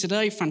leading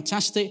today,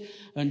 fantastic,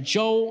 and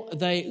Joel,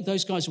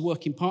 those guys are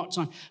working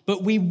part-time.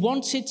 But we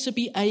wanted to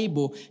be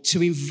able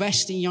to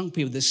invest in young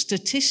people. The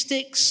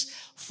statistics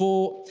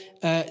for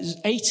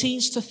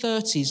 18s to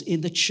 30s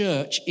in the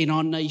church in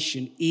our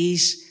nation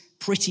is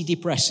pretty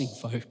depressing,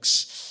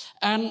 folks.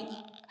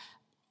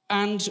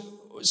 And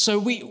so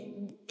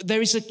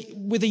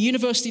with a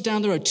university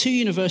down the road, two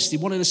universities,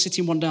 one in the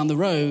city and one down the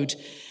road,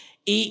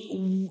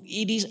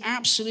 it is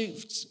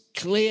absolutely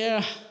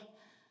clear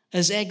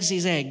as eggs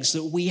is eggs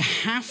that we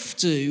have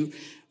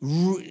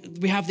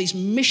this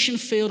mission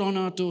field on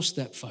our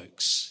doorstep,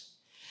 folks,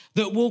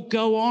 that will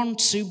go on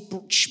to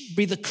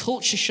be the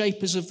culture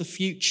shapers of the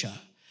future.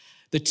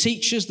 The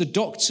teachers, the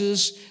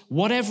doctors,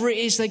 whatever it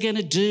is they're going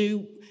to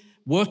do,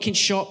 work in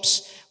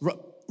shops.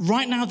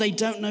 Right now, they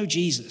don't know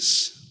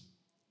Jesus.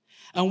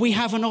 And we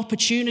have an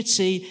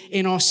opportunity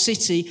in our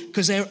city,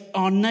 because they're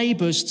our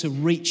neighbours, to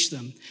reach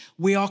them.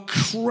 We are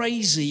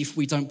crazy if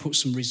we don't put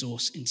some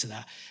resource into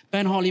that.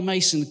 Ben Harley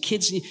Mason, the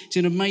kids do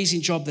an amazing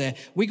job there.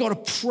 We got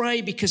to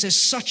pray, because there's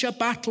such a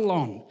battle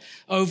on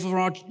over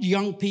our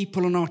young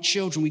people and our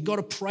children. We got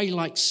to pray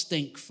like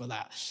stink for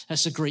that.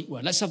 That's a Greek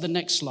word. Let's have the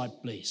next slide,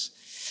 please.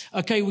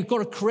 Okay, we've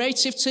got a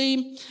creative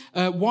team.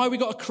 Why we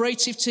got a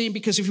creative team?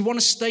 Because if you want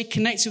to stay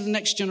connected with the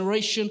next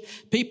generation,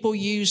 people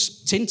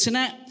use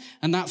Tinternet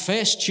and that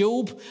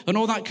FaceTube and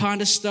all that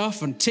kind of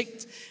stuff, and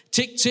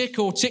Tick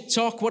or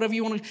TikTok, whatever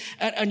you want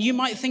to. And you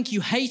might think you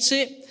hate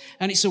it,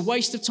 and it's a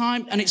waste of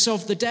time, and it's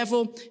of the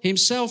devil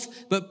himself.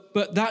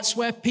 But that's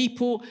where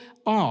people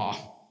are,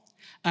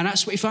 and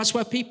if that's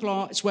where people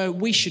are, it's where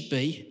we should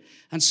be.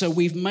 And so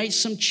we've made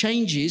some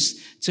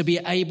changes to be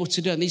able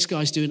to do it. And these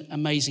guys do an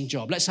amazing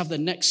job. Let's have the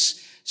next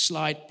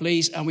slide,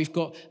 please. And we've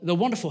got the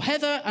wonderful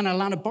Heather and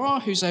Alana Barr,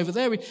 who's over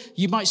there.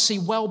 You might see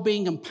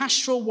well-being and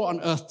pastoral. What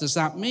on earth does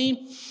that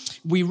mean?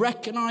 We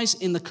recognize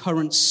in the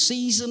current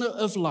season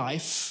of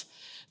life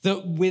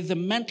that with the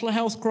mental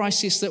health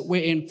crisis that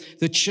we're in,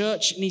 the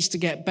church needs to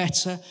get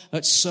better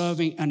at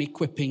serving and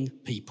equipping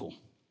people.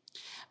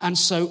 And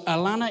so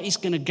Alana is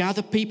going to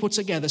gather people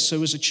together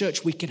so as a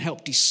church we can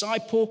help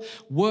disciple,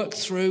 work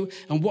through,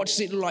 and what does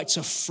it look like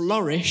to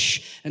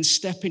flourish and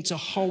step into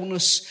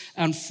wholeness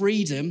and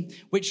freedom,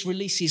 which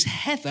releases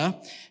Heather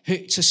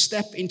to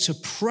step into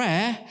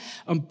prayer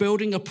and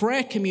building a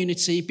prayer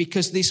community,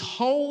 because this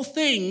whole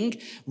thing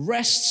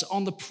rests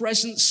on the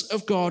presence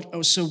of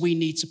God, so we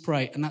need to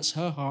pray. And that's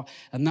her heart,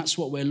 and that's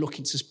what we're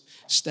looking to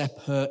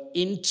step her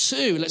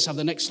into. Let's have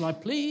the next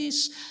slide,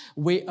 please.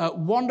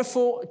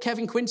 Wonderful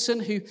Kevin Quinton,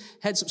 who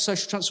heads up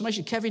social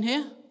transformation. Kevin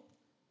here?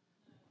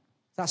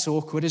 That's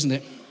awkward, isn't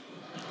it?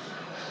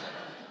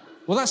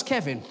 Well, that's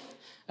Kevin.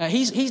 Do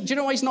you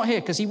know why he's not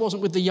here? Because he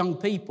wasn't with the young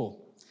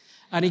people,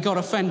 and he got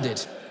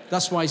offended.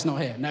 That's why he's not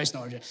here. No, he's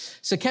not here.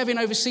 So Kevin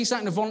oversees that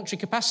in a voluntary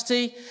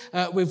capacity.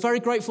 We're very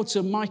grateful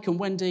to Mike and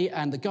Wendy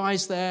and the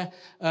guys there.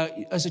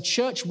 As a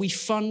church, we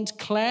fund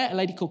Claire, a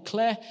lady called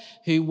Claire,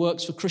 who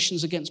works for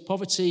Christians Against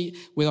Poverty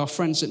with our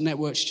friends at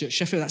Networks Church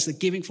Sheffield. That's the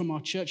giving from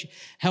our church,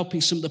 helping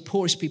some of the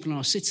poorest people in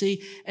our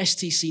city.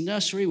 STC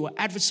Nursery, we're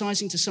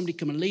advertising to somebody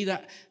come and lead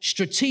that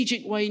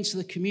strategic way into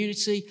the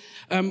community.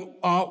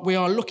 We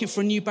are looking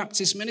for a new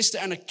Baptist minister,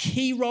 and a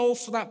key role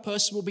for that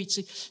person will be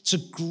to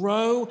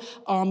grow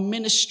our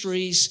ministry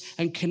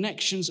and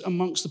connections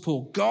amongst the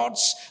poor.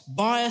 God's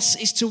bias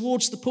is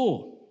towards the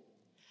poor.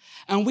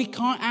 And we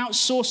can't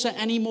outsource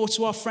it anymore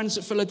to our friends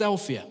at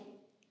Philadelphia.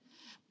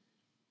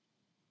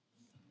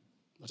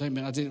 I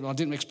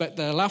didn't expect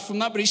a laugh from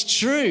that, but it's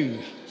true.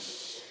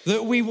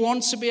 That we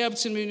want to be able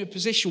to move in a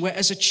position where,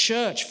 as a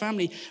church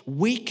family,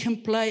 we can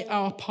play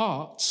our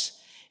part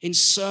in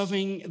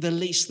serving the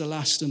least, the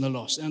last, and the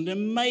lost. And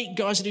the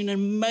guys are doing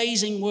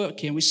amazing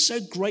work here, and we're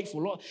so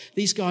grateful.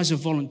 These guys are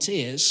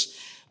volunteers.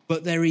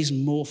 But there is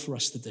more for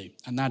us to do,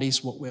 and that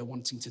is what we're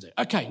wanting to do.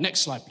 Okay, next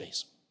slide,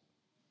 please.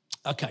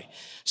 Okay,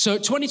 so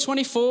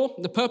 2024,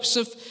 the purpose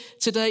of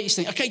today is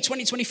thinking, okay,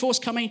 2024 is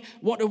coming.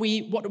 What do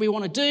we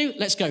want to do?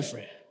 Let's go for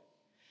it.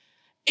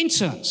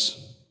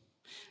 Interns.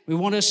 We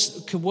want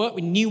to work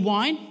with New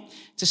Wine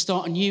to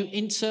start a new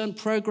intern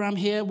program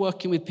here,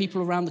 working with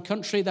people around the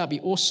country. That'd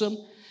be awesome.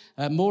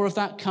 More of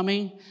that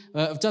coming.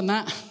 I've done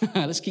that.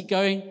 Let's keep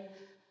going.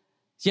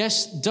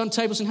 Yes, done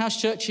tables in house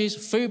churches,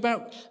 food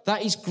bank.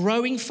 That is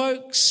growing,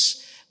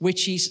 folks.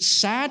 which is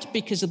sad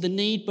because of the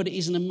need, but it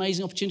is an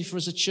amazing opportunity for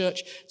us as a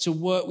church to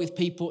work with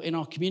people in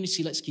our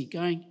community. Let's keep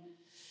going.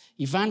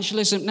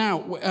 Evangelism.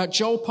 Now,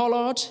 Joel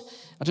Pollard,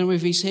 I don't know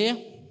if he's here.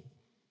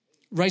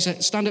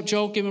 Stand up,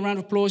 Joel. Give him a round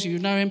of applause if you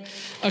know him.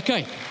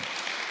 Okay.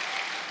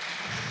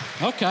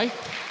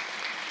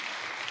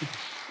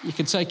 You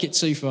can take it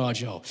too far,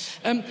 Joel.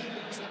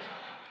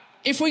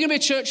 If we're going to be a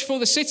church for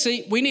the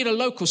city, we need a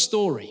local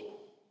story.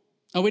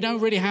 And we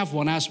don't really have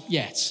one as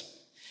yet.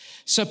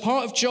 So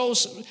part of Joel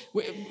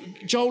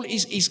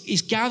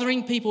is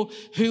gathering people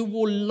who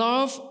will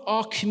love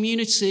our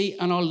community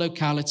and our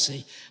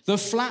locality. The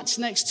flats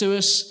next to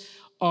us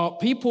are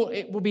people,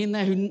 it will be in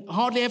there who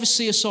hardly ever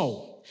see a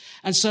soul.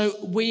 And so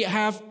we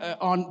have,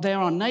 they're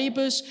our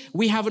neighbors.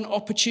 We have an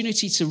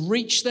opportunity to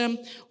reach them.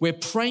 We're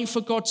praying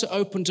for God to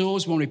open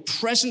doors. We want to be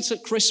present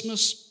at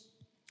Christmas,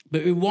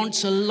 but we want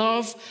to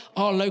love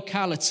our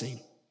locality.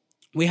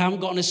 We haven't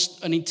got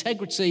an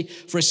integrity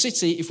for a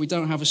city if we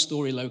don't have a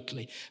story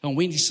locally. And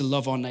we need to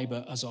love our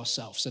neighbor as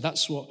ourselves. So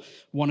that's what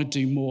we want to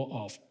do more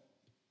of.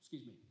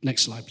 Excuse me.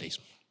 Next slide, please.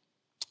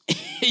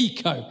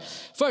 Eco.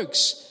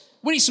 Folks,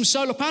 we need some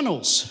solar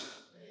panels.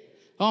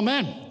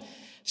 Amen.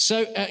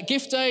 So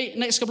gift day,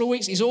 next couple of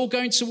weeks, is all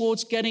going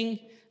towards getting...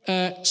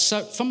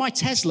 so for my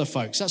Tesla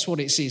folks, that's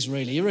what it is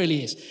really. It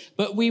really is.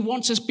 But we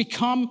want to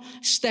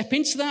step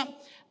into that.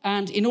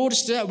 And in order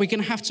to do that, we're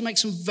going to have to make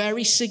some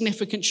very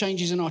significant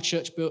changes in our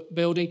church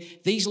building.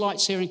 These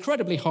lights here are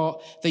incredibly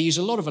hot. They use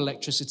a lot of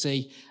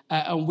electricity,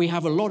 and we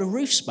have a lot of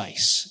roof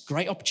space.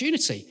 Great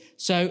opportunity.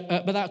 So,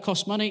 but that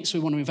costs money, so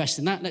we want to invest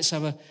in that. Let's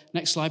have a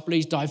next slide,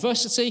 please.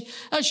 Diversity.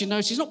 As you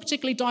notice, it's not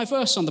particularly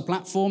diverse on the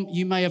platform.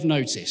 You may have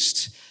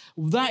noticed.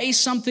 That is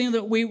something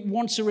that we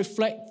want to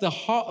reflect the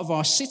heart of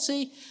our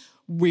city.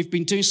 We've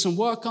been doing some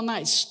work on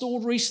that. It's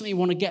stalled recently. We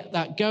want to get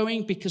that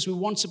going because we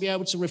want to be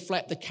able to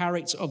reflect the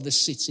character of the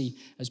city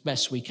as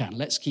best we can.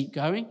 Let's keep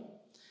going.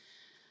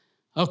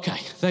 Okay,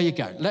 there you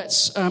go.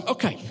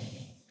 Okay.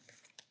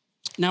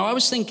 Now, I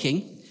was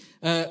thinking,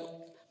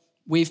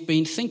 we've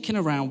been thinking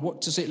around what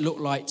does it look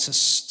like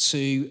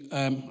to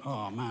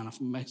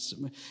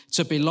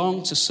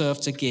belong, to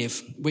serve, to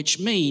give, which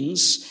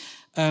means...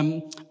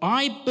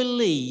 I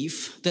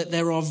believe that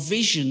there are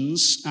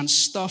visions and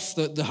stuff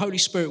that the Holy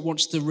Spirit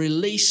wants to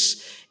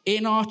release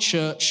in our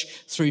church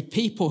through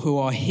people who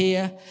are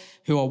here,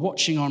 who are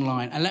watching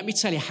online. And let me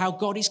tell you how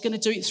God is going to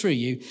do it through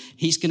you.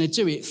 He's going to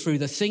do it through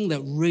the thing that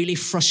really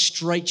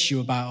frustrates you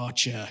about our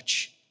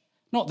church.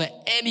 Not that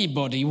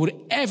anybody would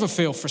ever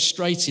feel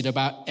frustrated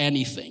about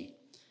anything.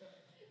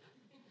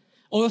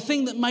 Or the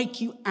thing that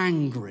make you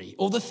angry.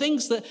 Or the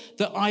things that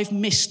I've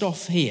missed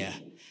off here.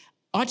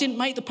 I didn't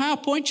make the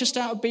PowerPoint just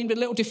out of being a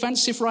little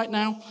defensive right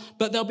now,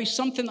 but there'll be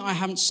something that I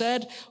haven't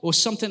said or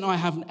something that I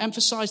haven't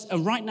emphasized,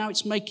 and right now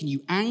it's making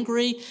you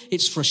angry,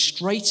 it's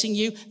frustrating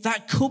you.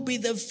 That could be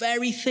the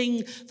very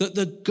thing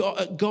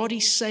that God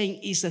is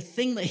saying is the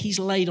thing that he's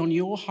laid on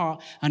your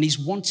heart, and he's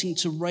wanting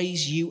to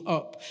raise you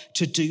up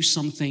to do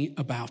something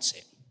about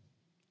it.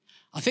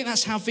 I think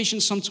that's how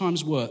visions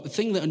sometimes work. The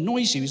thing that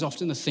annoys you is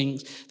often the thing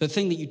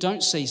that you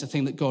don't see is the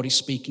thing that God is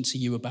speaking to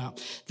you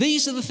about.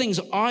 These are the things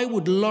that I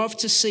would love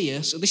to see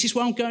us. And this is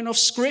why I'm going off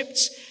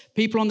script.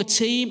 People on the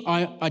team,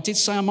 I did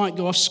say I might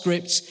go off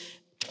script.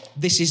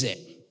 This is it.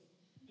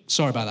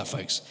 Sorry about that,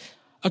 folks.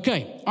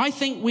 Okay, I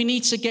think we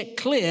need to get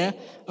clear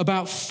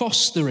about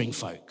fostering,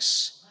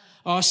 folks.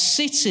 Our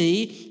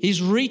city is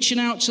reaching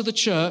out to the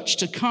church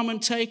to come and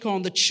take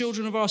on the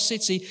children of our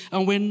city,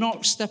 and we're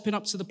not stepping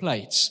up to the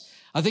plate.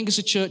 I think as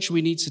a church,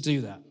 we need to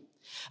do that.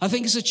 I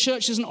think as a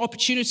church, there's an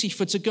opportunity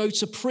to go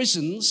to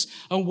prisons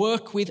and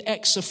work with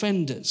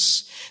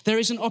ex-offenders. There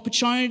is an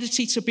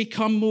opportunity to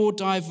become more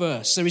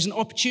diverse. There is an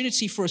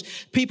opportunity for us,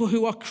 people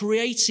who are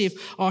creative,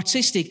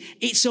 artistic.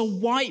 It's a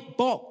white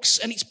box,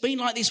 and it's been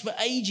like this for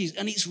ages,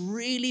 and it's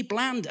really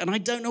bland, and I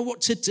don't know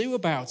what to do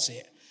about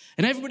it.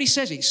 And everybody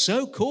says it's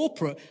so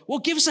corporate. Well,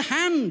 give us a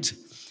hand.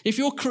 If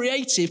you're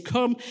creative,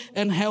 come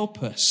and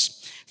help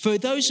us. For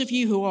those of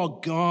you who are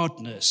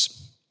gardeners,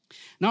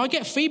 now, I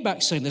get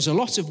feedback saying there's a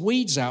lot of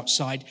weeds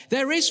outside.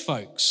 There is,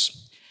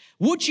 folks.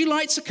 Would you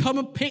like to come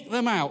and pick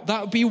them out?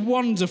 That would be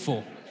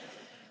wonderful.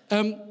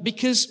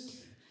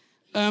 Because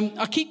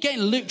I keep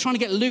trying to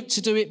get Luke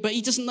to do it, but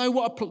he doesn't know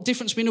what a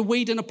difference between a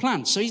weed and a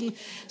plant. So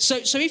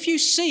if you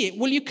see it,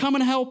 will you come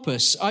and help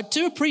us? I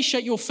do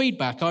appreciate your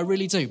feedback. I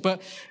really do.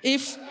 But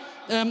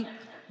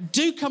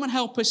do come and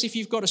help us if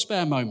you've got a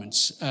spare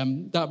moment.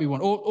 That would be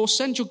one. Or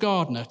send your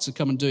gardener to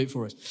come and do it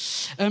for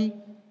us.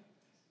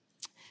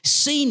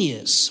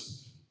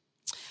 Seniors.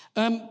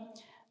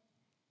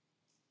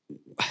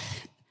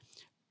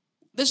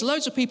 There's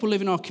loads of people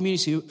live in our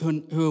community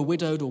who are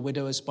widowed or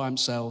widowers by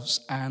themselves,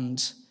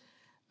 and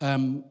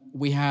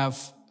we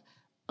have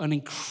an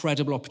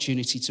incredible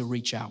opportunity to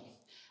reach out.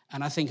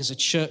 And I think as a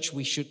church,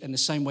 we should, in the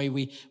same way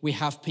we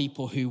have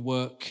people who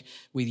work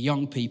with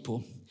young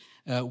people,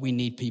 we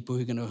need people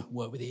who are going to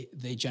work with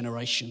the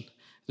generation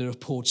that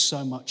have poured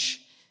so much,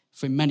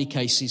 for in many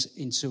cases,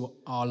 into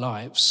our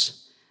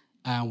lives.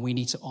 And we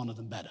need to honor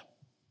them better,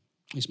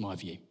 is my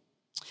view.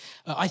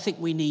 I think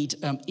we need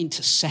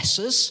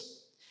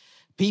intercessors,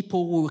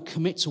 people who will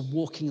commit to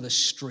walking the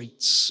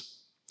streets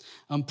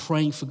and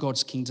praying for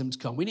God's kingdom to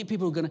come. We need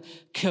people who are going to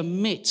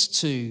commit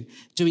to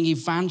doing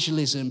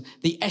evangelism,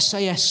 the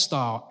SAS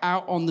style,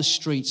 out on the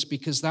streets,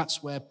 because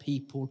that's where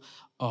people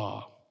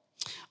are.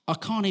 I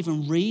can't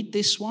even read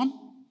this one.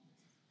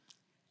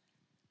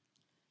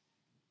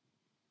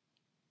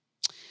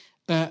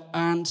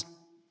 And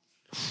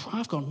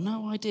I've got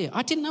no idea.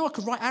 I didn't know I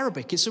could write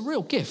Arabic. It's a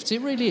real gift. It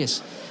really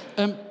is.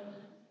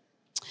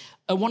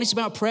 One is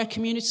about prayer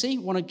community.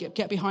 Want to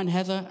get behind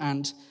Heather.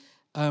 And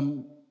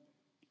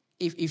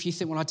if you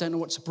think, well, I don't know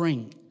what to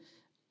bring,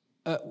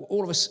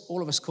 all of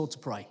us called to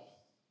pray.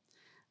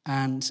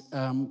 And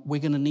we're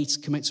going to need to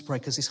commit to pray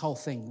because this whole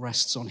thing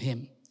rests on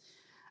him.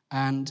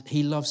 And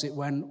he loves it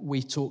when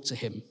we talk to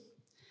him.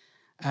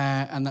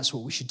 And that's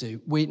what we should do.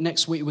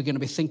 Next week, we're going to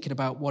be thinking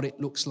about what it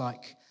looks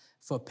like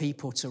for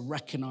people to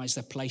recognize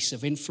their place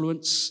of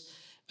influence,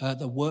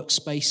 the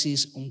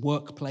workspaces and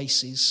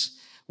workplaces.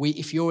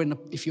 If you're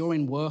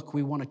in work,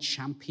 we want to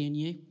champion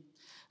you.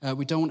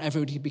 We don't want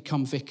everybody to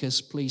become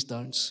vicars. Please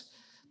don't.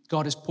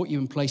 God has put you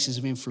in places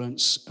of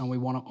influence, and we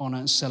want to honor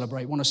and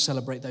celebrate. We want to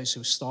celebrate those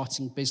who are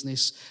starting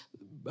business,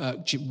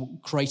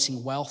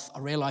 creating wealth. I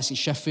realize in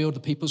Sheffield,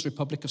 the People's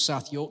Republic of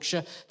South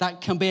Yorkshire,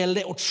 that can be a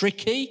little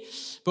tricky,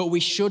 but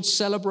we should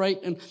celebrate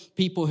and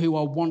people who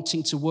are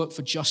wanting to work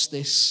for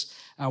justice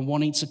and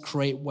wanting to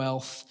create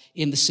wealth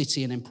in the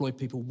city and employ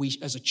people. We,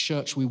 as a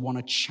church, we want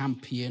to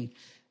champion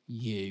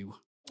you.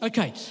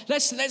 Okay,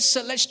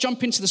 let's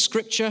jump into the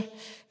scripture.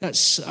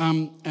 Let's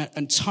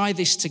and tie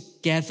this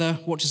together.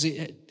 What does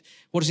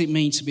it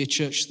mean to be a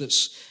church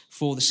that's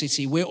for the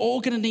city? We're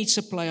all going to need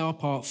to play our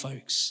part,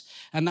 folks,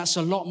 and that's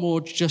a lot more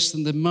just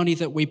than the money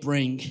that we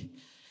bring.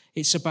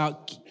 It's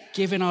about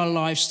giving our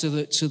lives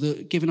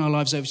giving our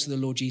lives over to the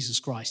Lord Jesus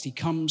Christ. He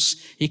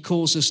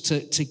calls us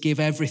to give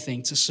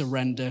everything, to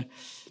surrender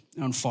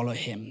and follow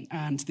him.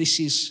 And this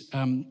is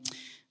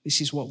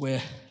what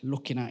we're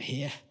looking at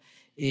here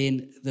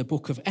in the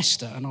book of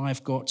Esther. And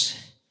I've got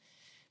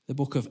the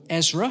book of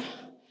Ezra,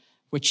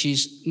 which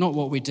is not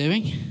what we're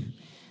doing.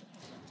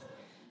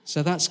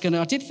 So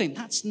I did think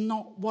that's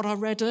not what I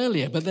read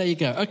earlier, but there you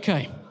go.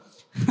 Okay.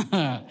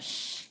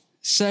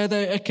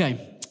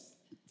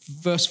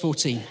 Verse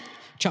 14.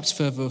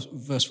 Chapter 4,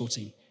 verse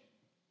 14.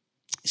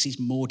 This is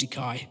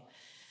Mordecai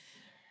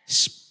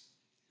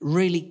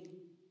really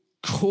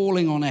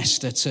calling on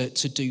Esther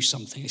to do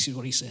something. This is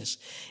what he says.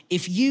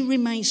 If you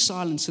remain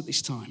silent at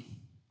this time,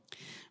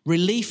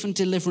 relief and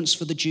deliverance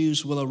for the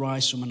Jews will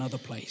arise from another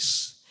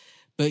place,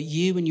 but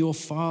you and your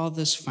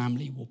father's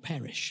family will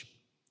perish.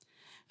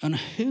 And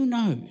who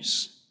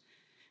knows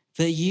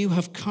that you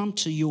have come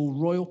to your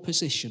royal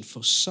position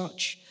for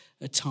such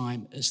a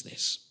time as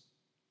this?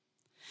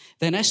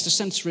 Then Esther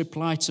sent a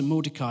reply to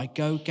Mordecai,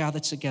 go gather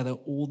together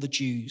all the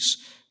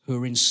Jews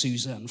who are in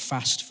Susa and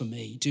fast for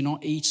me. Do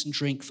not eat and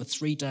drink for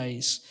 3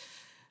 days,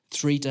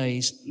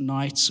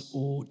 night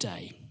or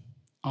day.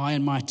 I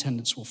and my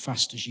attendants will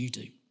fast as you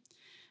do.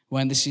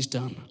 When this is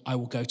done, I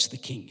will go to the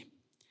king,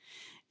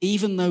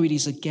 even though it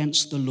is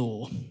against the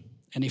law,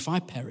 and if I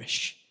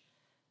perish,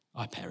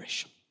 I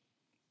perish.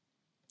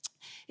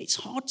 It's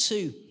hard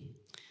to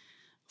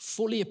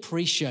fully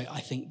appreciate,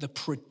 I think, the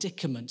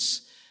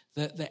predicaments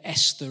that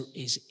Esther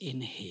is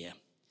in here.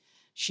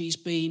 She's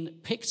been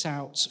picked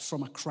out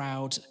from a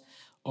crowd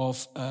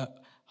of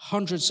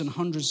hundreds and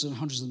hundreds and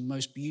hundreds of the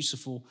most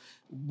beautiful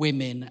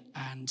women,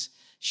 and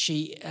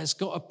she has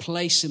got a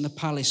place in the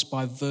palace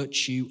by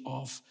virtue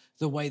of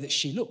the way that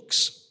she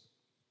looks.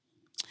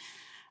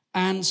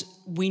 And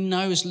we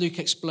know, as Luke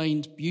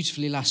explained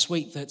beautifully last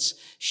week, that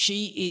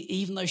she,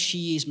 even though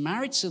she is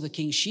married to the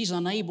king, she's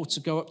unable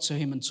to go up to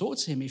him and talk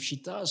to him. If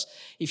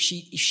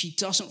she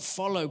doesn't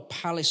follow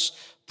palace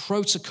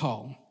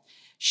protocol,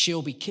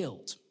 she'll be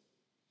killed.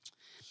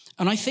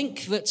 And I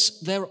think that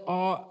there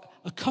are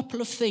a couple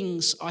of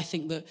things, I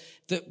think,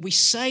 that we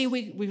say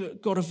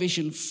we've got a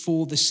vision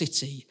for the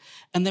city.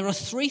 And there are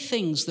 3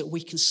 things that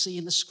we can see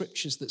in the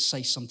scriptures that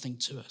say something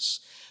to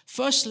us.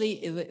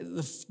 Firstly,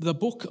 the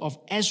book of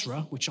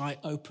Ezra, which I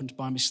opened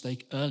by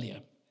mistake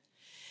earlier,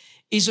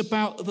 is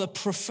about the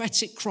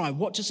prophetic cry.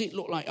 What does it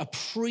look like? A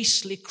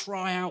priestly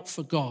cry out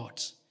for God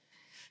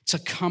to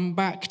come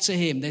back to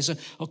him. There's a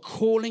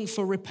calling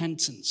for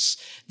repentance.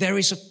 There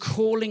is a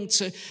calling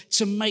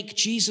to make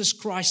Jesus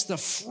Christ the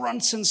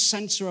front and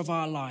center of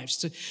our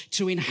lives,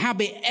 to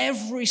inhabit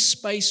every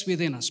space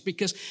within us,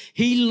 because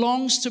he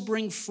longs to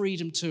bring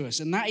freedom to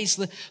us. And that is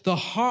the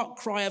heart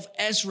cry of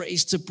Ezra,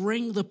 is to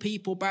bring the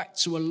people back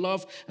to a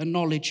love and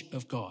knowledge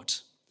of God.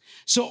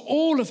 So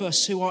all of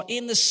us who are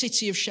in the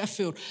city of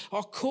Sheffield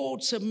are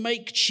called to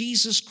make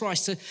Jesus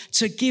Christ,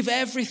 to give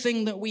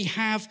everything that we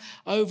have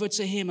over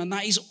to him. And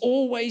that is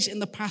always in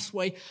the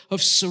pathway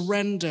of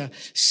surrender,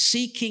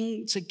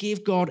 seeking to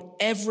give God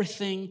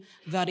everything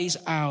that is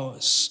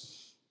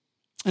ours.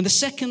 And the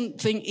second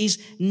thing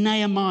is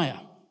Nehemiah.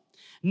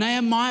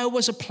 Nehemiah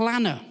was a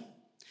planner.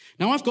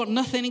 Now, I've got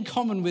nothing in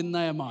common with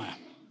Nehemiah.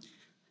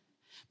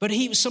 But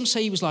some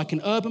say he was like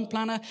an urban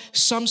planner.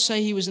 Some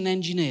say he was an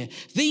engineer.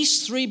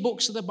 These three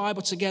books of the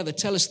Bible together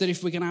tell us that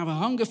if we're going to have a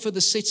hunger for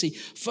the city,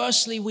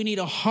 firstly, we need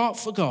a heart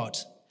for God.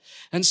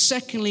 And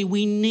secondly,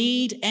 we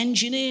need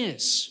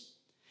engineers.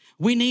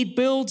 We need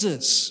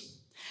builders.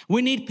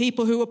 We need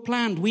people who are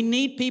planned. We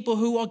need people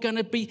who are going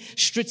to be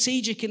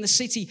strategic in the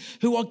city,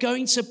 who are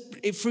going to,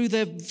 through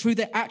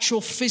their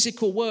actual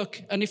physical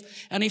work. And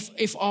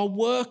if our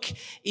work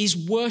is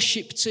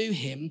worship to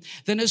him,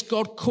 then as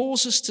God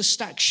calls us to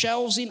stack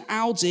shelves in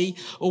Aldi,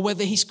 or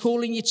whether he's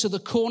calling you to the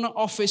corner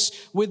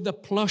office with the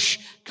plush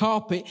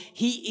carpet,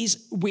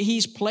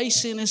 he's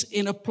placing us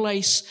in a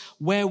place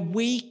where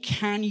we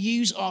can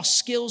use our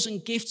skills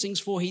and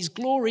giftings for his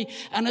glory.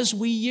 And as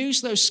we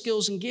use those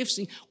skills and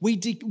giftings,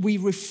 we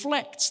reflect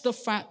the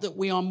fact that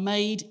we are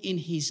made in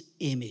his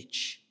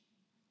image.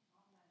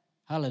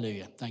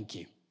 Hallelujah. Thank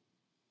you.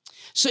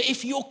 So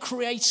if you're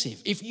creative,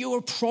 if you're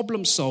a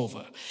problem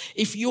solver,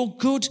 if you're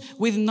good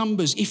with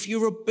numbers, if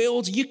you're a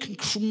builder, you can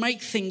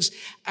make things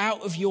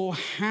out of your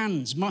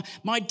hands.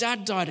 My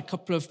dad died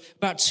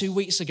about 2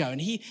 weeks ago,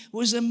 and he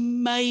was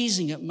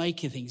amazing at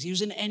making things. He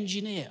was an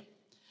engineer.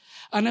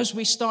 And as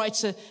we started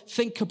to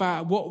think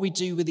about what we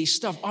do with his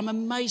stuff, I'm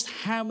amazed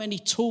how many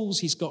tools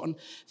he's got, and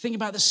think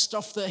about the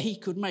stuff that he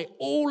could make.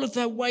 All of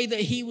the way that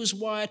he was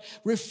wired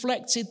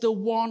reflected the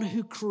one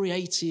who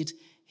created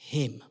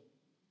him.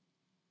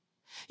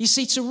 You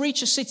see, to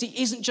reach a city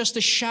isn't just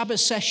a Shabbat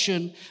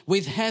session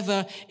with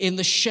Heather in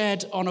the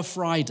shed on a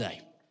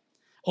Friday,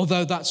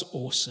 although that's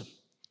awesome.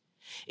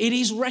 It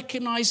is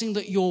recognizing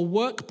that your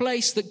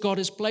workplace that God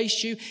has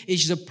placed you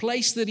is the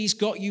place that he's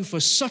got you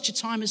for such a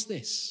time as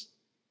this.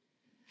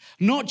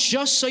 Not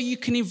just so you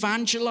can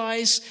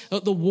evangelize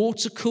at the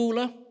water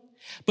cooler,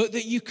 but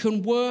that you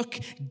can work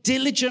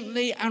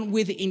diligently and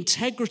with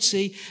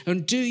integrity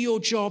and do your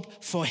job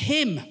for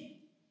him.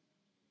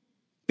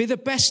 Be the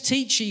best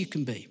teacher you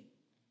can be.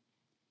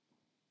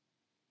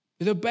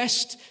 Be the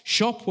best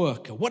shop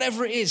worker,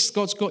 whatever it is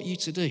God's got you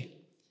to do.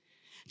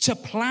 To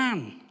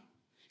plan.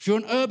 If you're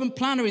an urban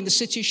planner in the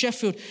city of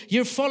Sheffield,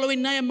 you're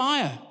following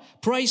Nehemiah.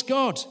 Praise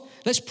God.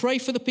 Let's pray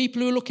for the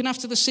people who are looking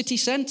after the city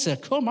centre.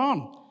 Come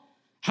on.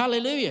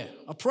 Hallelujah.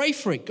 I pray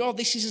for it. God,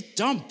 this is a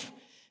dump.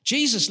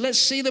 Jesus, let's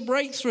see the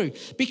breakthrough.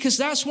 Because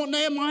that's what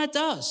Nehemiah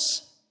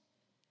does.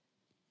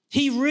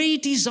 He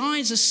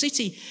redesigns a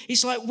city.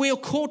 It's like we're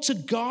called to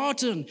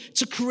garden,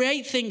 to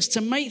create things, to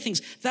make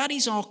things. That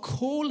is our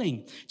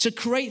calling, to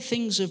create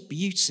things of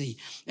beauty.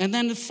 And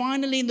then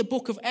finally in the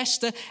book of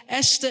Esther,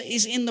 Esther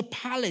is in the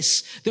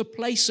palace, the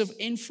place of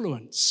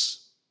influence.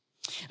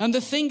 And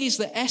the thing is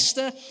that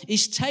Esther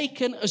is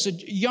taken as a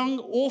young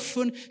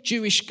orphan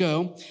Jewish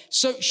girl,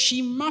 so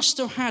she must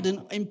have had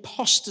an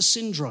imposter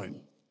syndrome.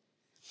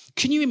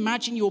 Can you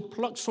imagine you're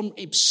plucked from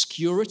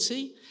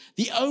obscurity?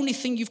 The only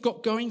thing you've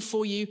got going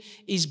for you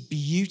is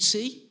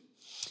beauty.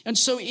 And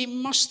so it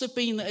must have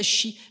been that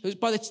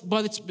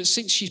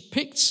since she's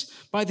picked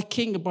by the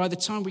king, and by the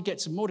time we get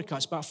to Mordecai,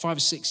 it's about 5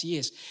 or 6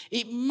 years,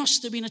 it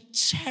must have been a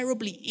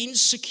terribly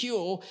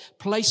insecure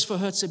place for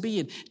her to be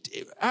in,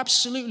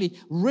 absolutely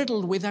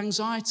riddled with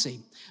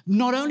anxiety.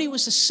 Not only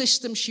was the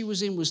system she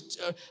was in was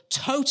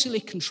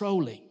totally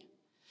controlling,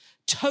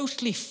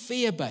 totally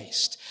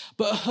fear-based,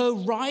 but her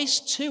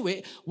rise to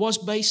it was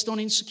based on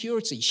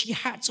insecurity. She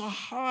had to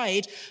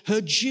hide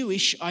her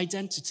Jewish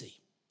identity.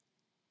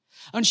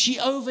 And she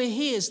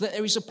overhears that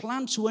there is a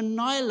plan to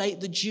annihilate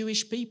the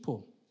Jewish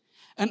people,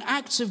 an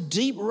act of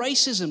deep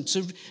racism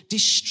to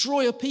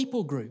destroy a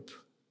people group.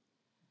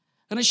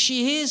 And as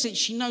she hears it,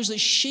 she knows that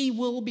she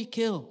will be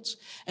killed.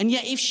 And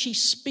yet if she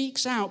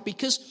speaks out,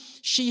 because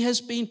she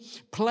has been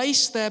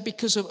placed there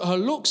because of her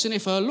looks, and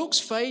if her looks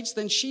fades,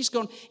 then she's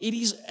gone. It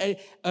is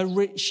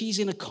she's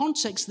in a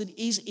context that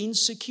is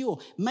insecure.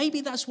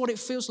 Maybe that's what it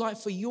feels like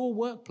for your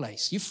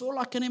workplace. You feel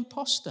like an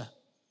imposter.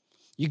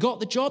 You got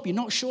the job, you're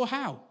not sure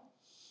how.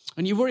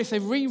 And you worry if they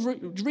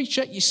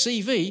recheck your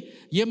CV,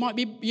 you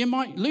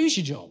might lose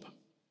your job.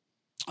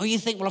 Or you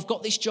think, well, I've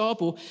got this job.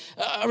 Or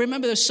I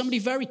remember there's somebody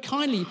very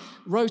kindly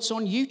wrote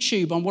on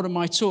YouTube on one of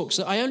my talks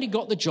that I only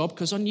got the job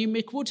because I knew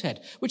Mick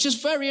Woodhead, which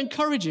is very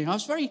encouraging.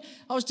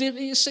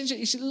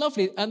 It's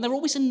lovely. And they're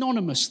always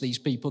anonymous, these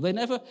people. They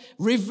never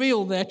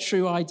reveal their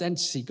true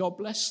identity. God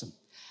bless them.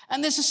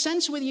 And there's a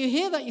sense when you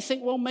hear that, you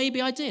think, well,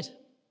 maybe I did.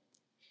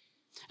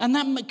 And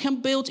that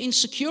can build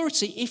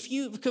insecurity if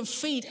you can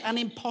feed an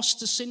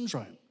imposter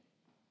syndrome.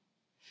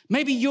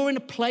 Maybe you're in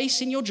a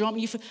place in your job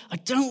and you feel, I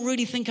don't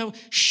really think I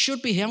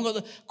should be here. I haven't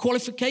got the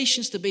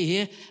qualifications to be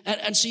here.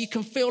 And so you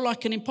can feel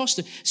like an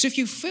imposter. So if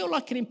you feel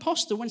like an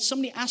imposter, when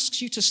somebody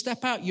asks you to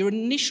step out, your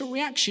initial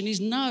reaction is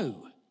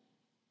no,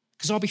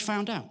 because I'll be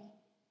found out.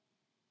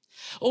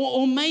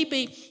 Or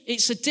maybe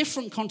it's a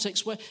different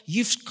context where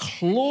you've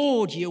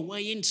clawed your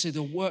way into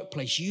the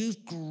workplace.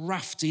 You've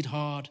grafted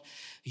hard.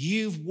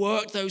 You've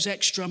worked those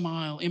extra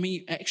hours,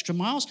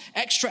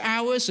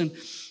 and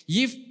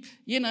you've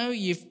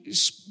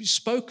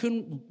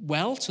spoken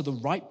well to the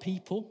right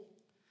people.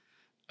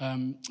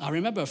 I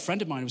remember a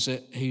friend of mine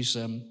who's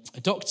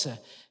a doctor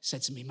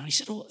said to me, man, he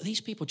said, oh,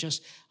 these people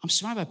I'm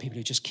surrounded by people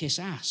who just kiss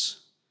ass,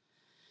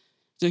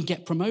 don't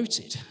get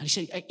promoted. And he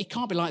said, it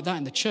can't be like that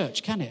in the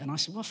church, can it? And I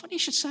said, well, funny you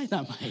should say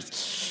that,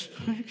 mate.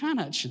 It can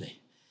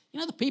actually. You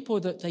know, the people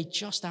that they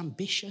just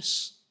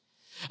ambitious.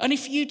 And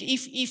if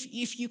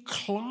you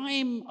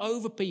climb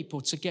over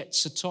people to get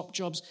to top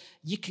jobs,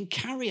 you can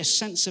carry a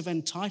sense of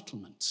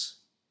entitlement.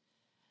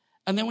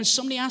 And then when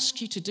somebody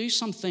asks you to do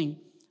something,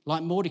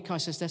 like Mordecai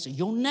says to Esther,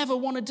 you'll never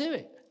want to do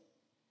it.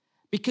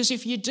 Because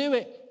if you do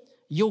it,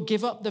 you'll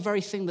give up the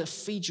very thing that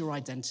feeds your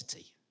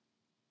identity.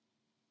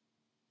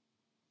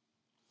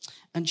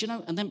 And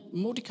and then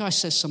Mordecai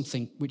says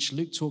something which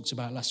Luke talked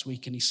about last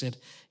week, and he said,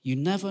 you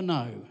never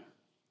know,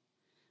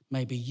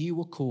 maybe you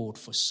were called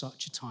for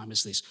such a time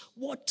as this.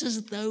 What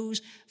does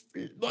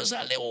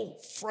that little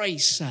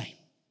phrase say?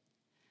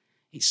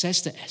 It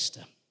says to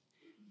Esther,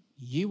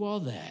 you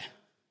are there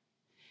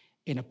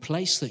in a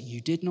place that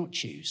you did not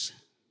choose,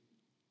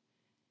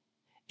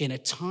 in a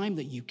time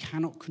that you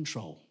cannot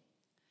control,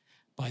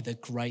 by the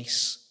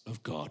grace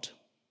of God.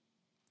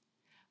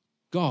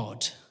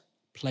 God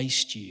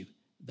placed you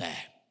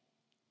there.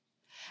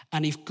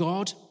 And if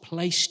God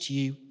placed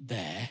you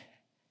there,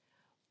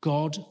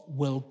 God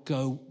will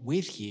go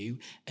with you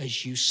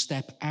as you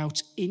step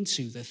out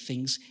into the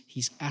things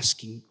he's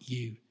asking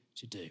you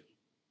to do.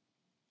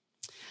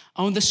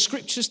 Oh, and the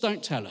scriptures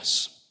don't tell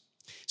us.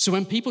 So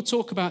when people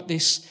talk about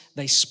this,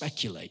 they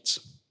speculate.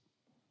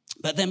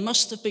 But there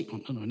must have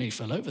been, I nearly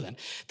fell over then.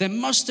 There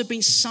must have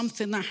been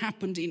something that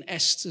happened in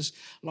Esther's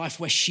life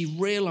where she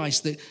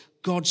realized that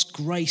God's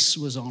grace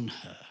was on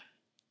her,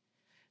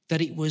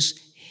 that it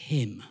was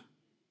him.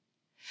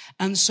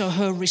 And so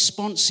her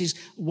response is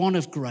one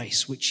of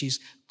grace, which is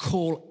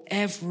call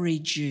every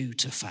Jew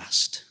to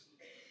fast.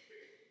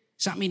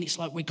 Does that mean it's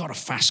like we've got to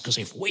fast because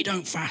if we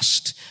don't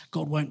fast,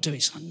 God won't do it?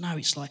 It's like, no,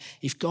 it's like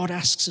if God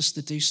asks us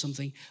to do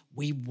something,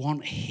 we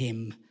want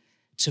him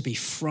to be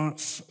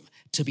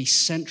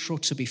central,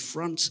 to be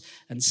front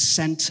and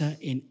center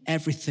in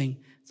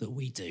everything that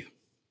we do.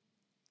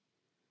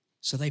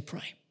 So they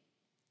pray.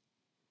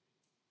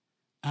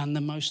 And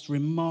the most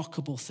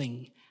remarkable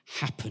thing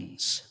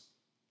happens.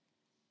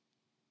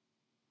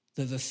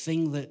 That the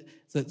thing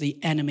that the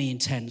enemy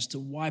intends to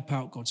wipe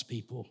out God's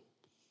people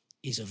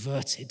is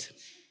averted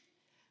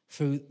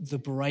through the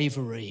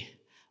bravery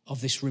of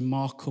this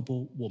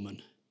remarkable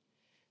woman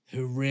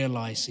who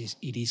realizes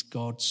it is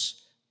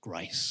God's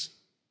grace.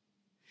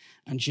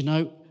 And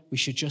we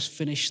should just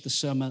finish the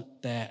sermon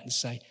there and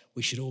say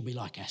we should all be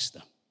like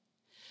Esther.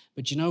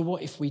 But you know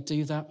what? If we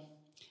do that,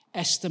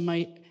 Esther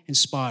may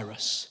inspire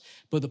us.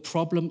 But the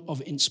problem of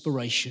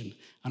inspiration,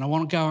 and I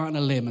want to go out on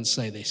a limb and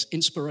say this,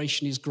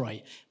 inspiration is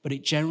great, but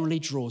it generally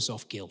draws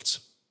off guilt.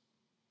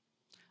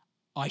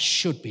 I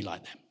should be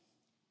like them.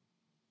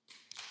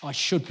 I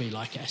should be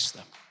like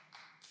Esther.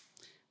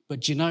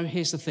 But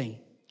here's the thing.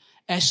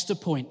 Esther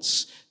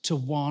points to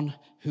one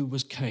who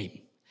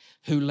came,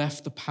 who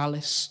left the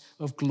palace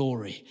of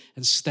glory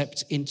and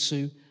stepped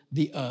into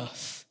the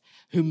earth,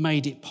 who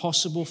made it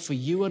possible for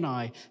you and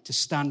I to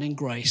stand in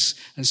grace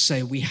and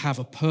say we have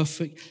a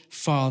perfect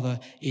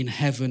Father in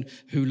heaven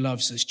who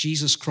loves us.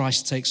 Jesus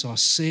Christ takes our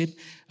sin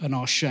and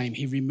our shame.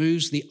 He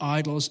removes the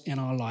idols in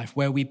our life.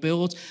 Where we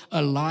build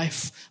a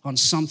life on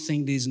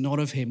something that is not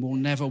of him, we'll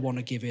never want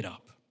to give it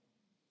up.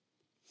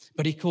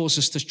 But he calls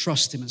us to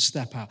trust him and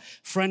step out.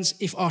 Friends,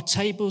 if our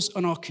tables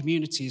and our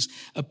communities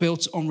are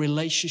built on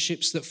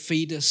relationships that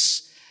feed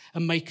us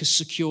and make us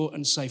secure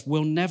and safe,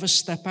 we'll never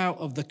step out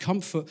of the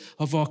comfort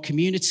of our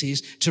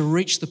communities to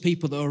reach the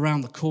people that are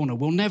around the corner.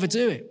 We'll never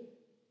do it.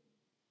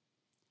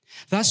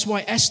 That's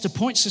why Esther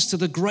points us to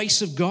the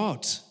grace of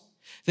God.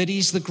 That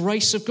he's the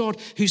grace of God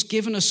who's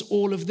given us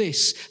all of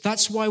this.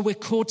 That's why we're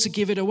called to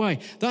give it away.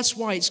 That's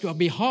why it's got to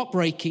be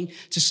heartbreaking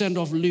to send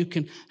off Luke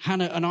and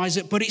Hannah and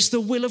Isaac, but it's the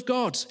will of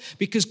God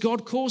because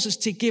God calls us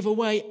to give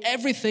away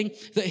everything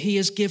that he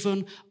has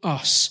given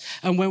us.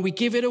 And when we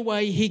give it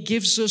away, he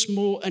gives us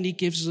more and he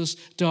gives us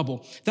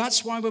double.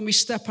 That's why when we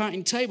step out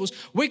in tables,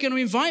 we're going to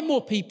invite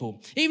more people,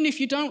 even if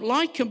you don't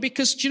like them,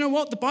 because do you know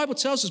what? The Bible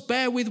tells us,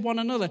 bear with one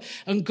another.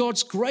 And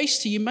God's grace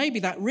to you, maybe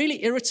that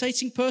really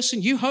irritating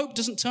person you hope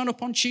doesn't turn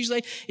up on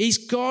Tuesday, is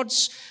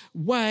God's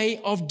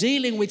way of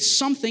dealing with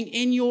something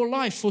in your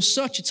life for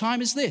such a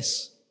time as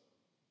this.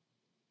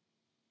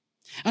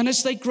 And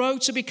as they grow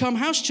to become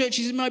house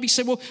churches, it might be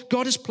said, well,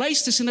 God has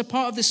placed us in a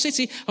part of the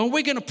city and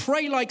we're going to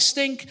pray like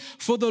stink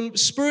for the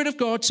Spirit of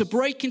God to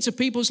break into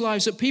people's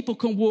lives, that people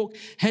can walk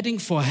heading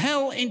for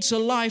hell into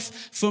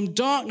life, from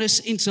darkness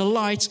into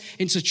light,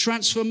 into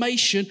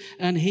transformation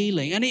and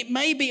healing. And it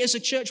may be as a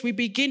church we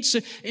begin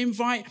to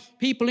invite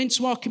people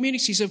into our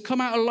communities who have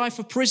come out of a life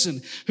of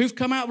prison, who've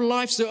come out of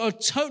lives that are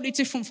totally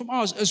different from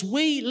ours, as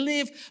we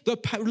leave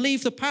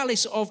the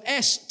palace of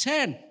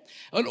S10.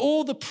 And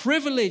all the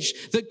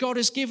privilege that God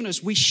has given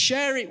us, we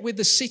share it with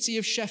the city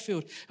of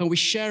Sheffield and we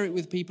share it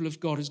with people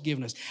that God has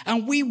given us.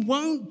 And we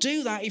won't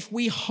do that if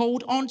we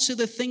hold on to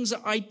the things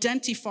that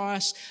identify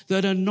us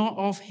that are not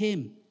of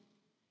him.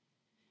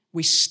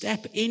 We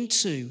step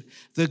into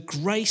the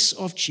grace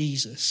of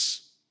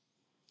Jesus.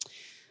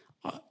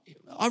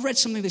 I read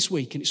something this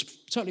week, and it's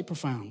totally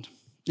profound.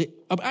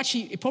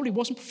 It probably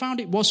wasn't profound.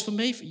 It was for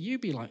me. For you,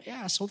 be like,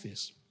 yeah, it's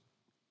obvious.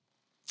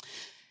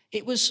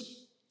 It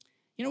was,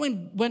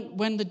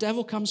 when the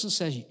devil comes and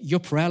says, your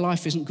prayer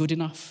life isn't good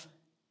enough,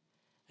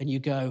 and you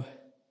go,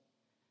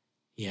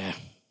 yeah.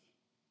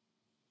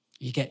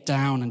 You get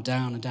down and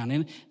down and down.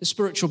 In the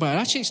spiritual battle,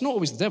 actually, it's not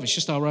always the devil. It's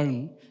just our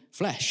own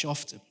flesh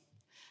often.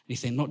 And you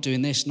think, not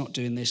doing this, not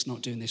doing this,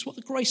 not doing this. What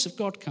the grace of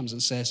God comes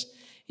and says,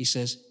 he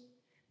says,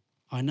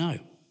 I know,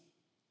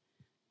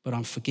 but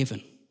I'm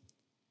forgiven.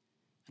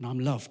 And I'm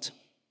loved.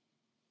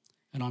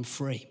 And I'm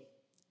free.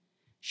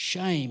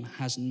 Shame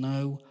has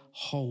no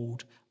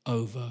hold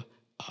over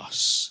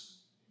us.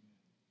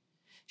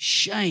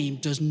 Shame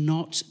does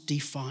not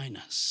define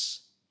us.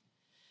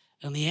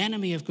 And the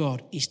enemy of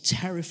God is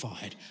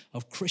terrified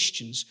of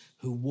Christians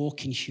who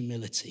walk in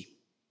humility,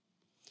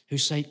 who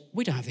say,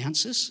 we don't have the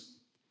answers.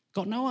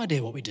 Got no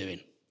idea what we're doing.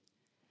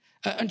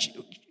 And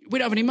we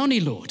don't have any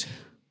money, Lord.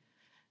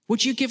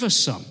 Would you give us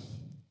some?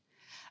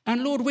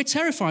 And Lord, we're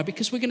terrified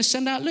because we're going to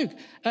send out Luke.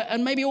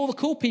 And maybe all the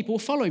cool people will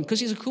follow him because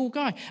he's a cool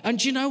guy. And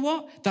do you know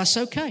what? That's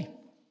okay.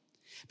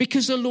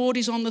 Because the Lord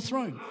is on the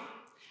throne.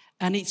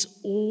 And it's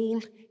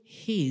all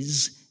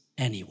his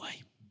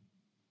anyway.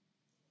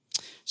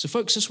 So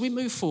folks, as we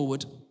move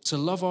forward to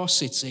love our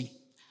city,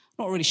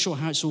 not really sure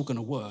how it's all going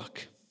to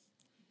work.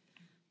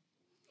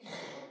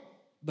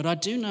 But I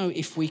do know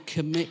if we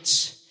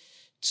commit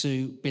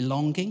to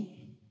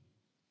belonging,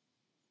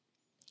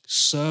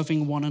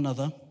 serving one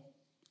another,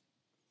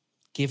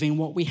 giving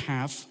what we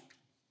have,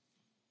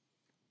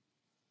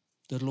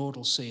 the Lord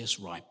will see us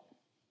right.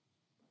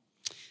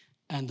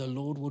 And the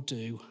Lord will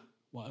do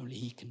what only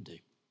he can do.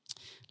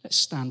 Let's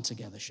stand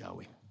together, shall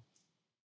we?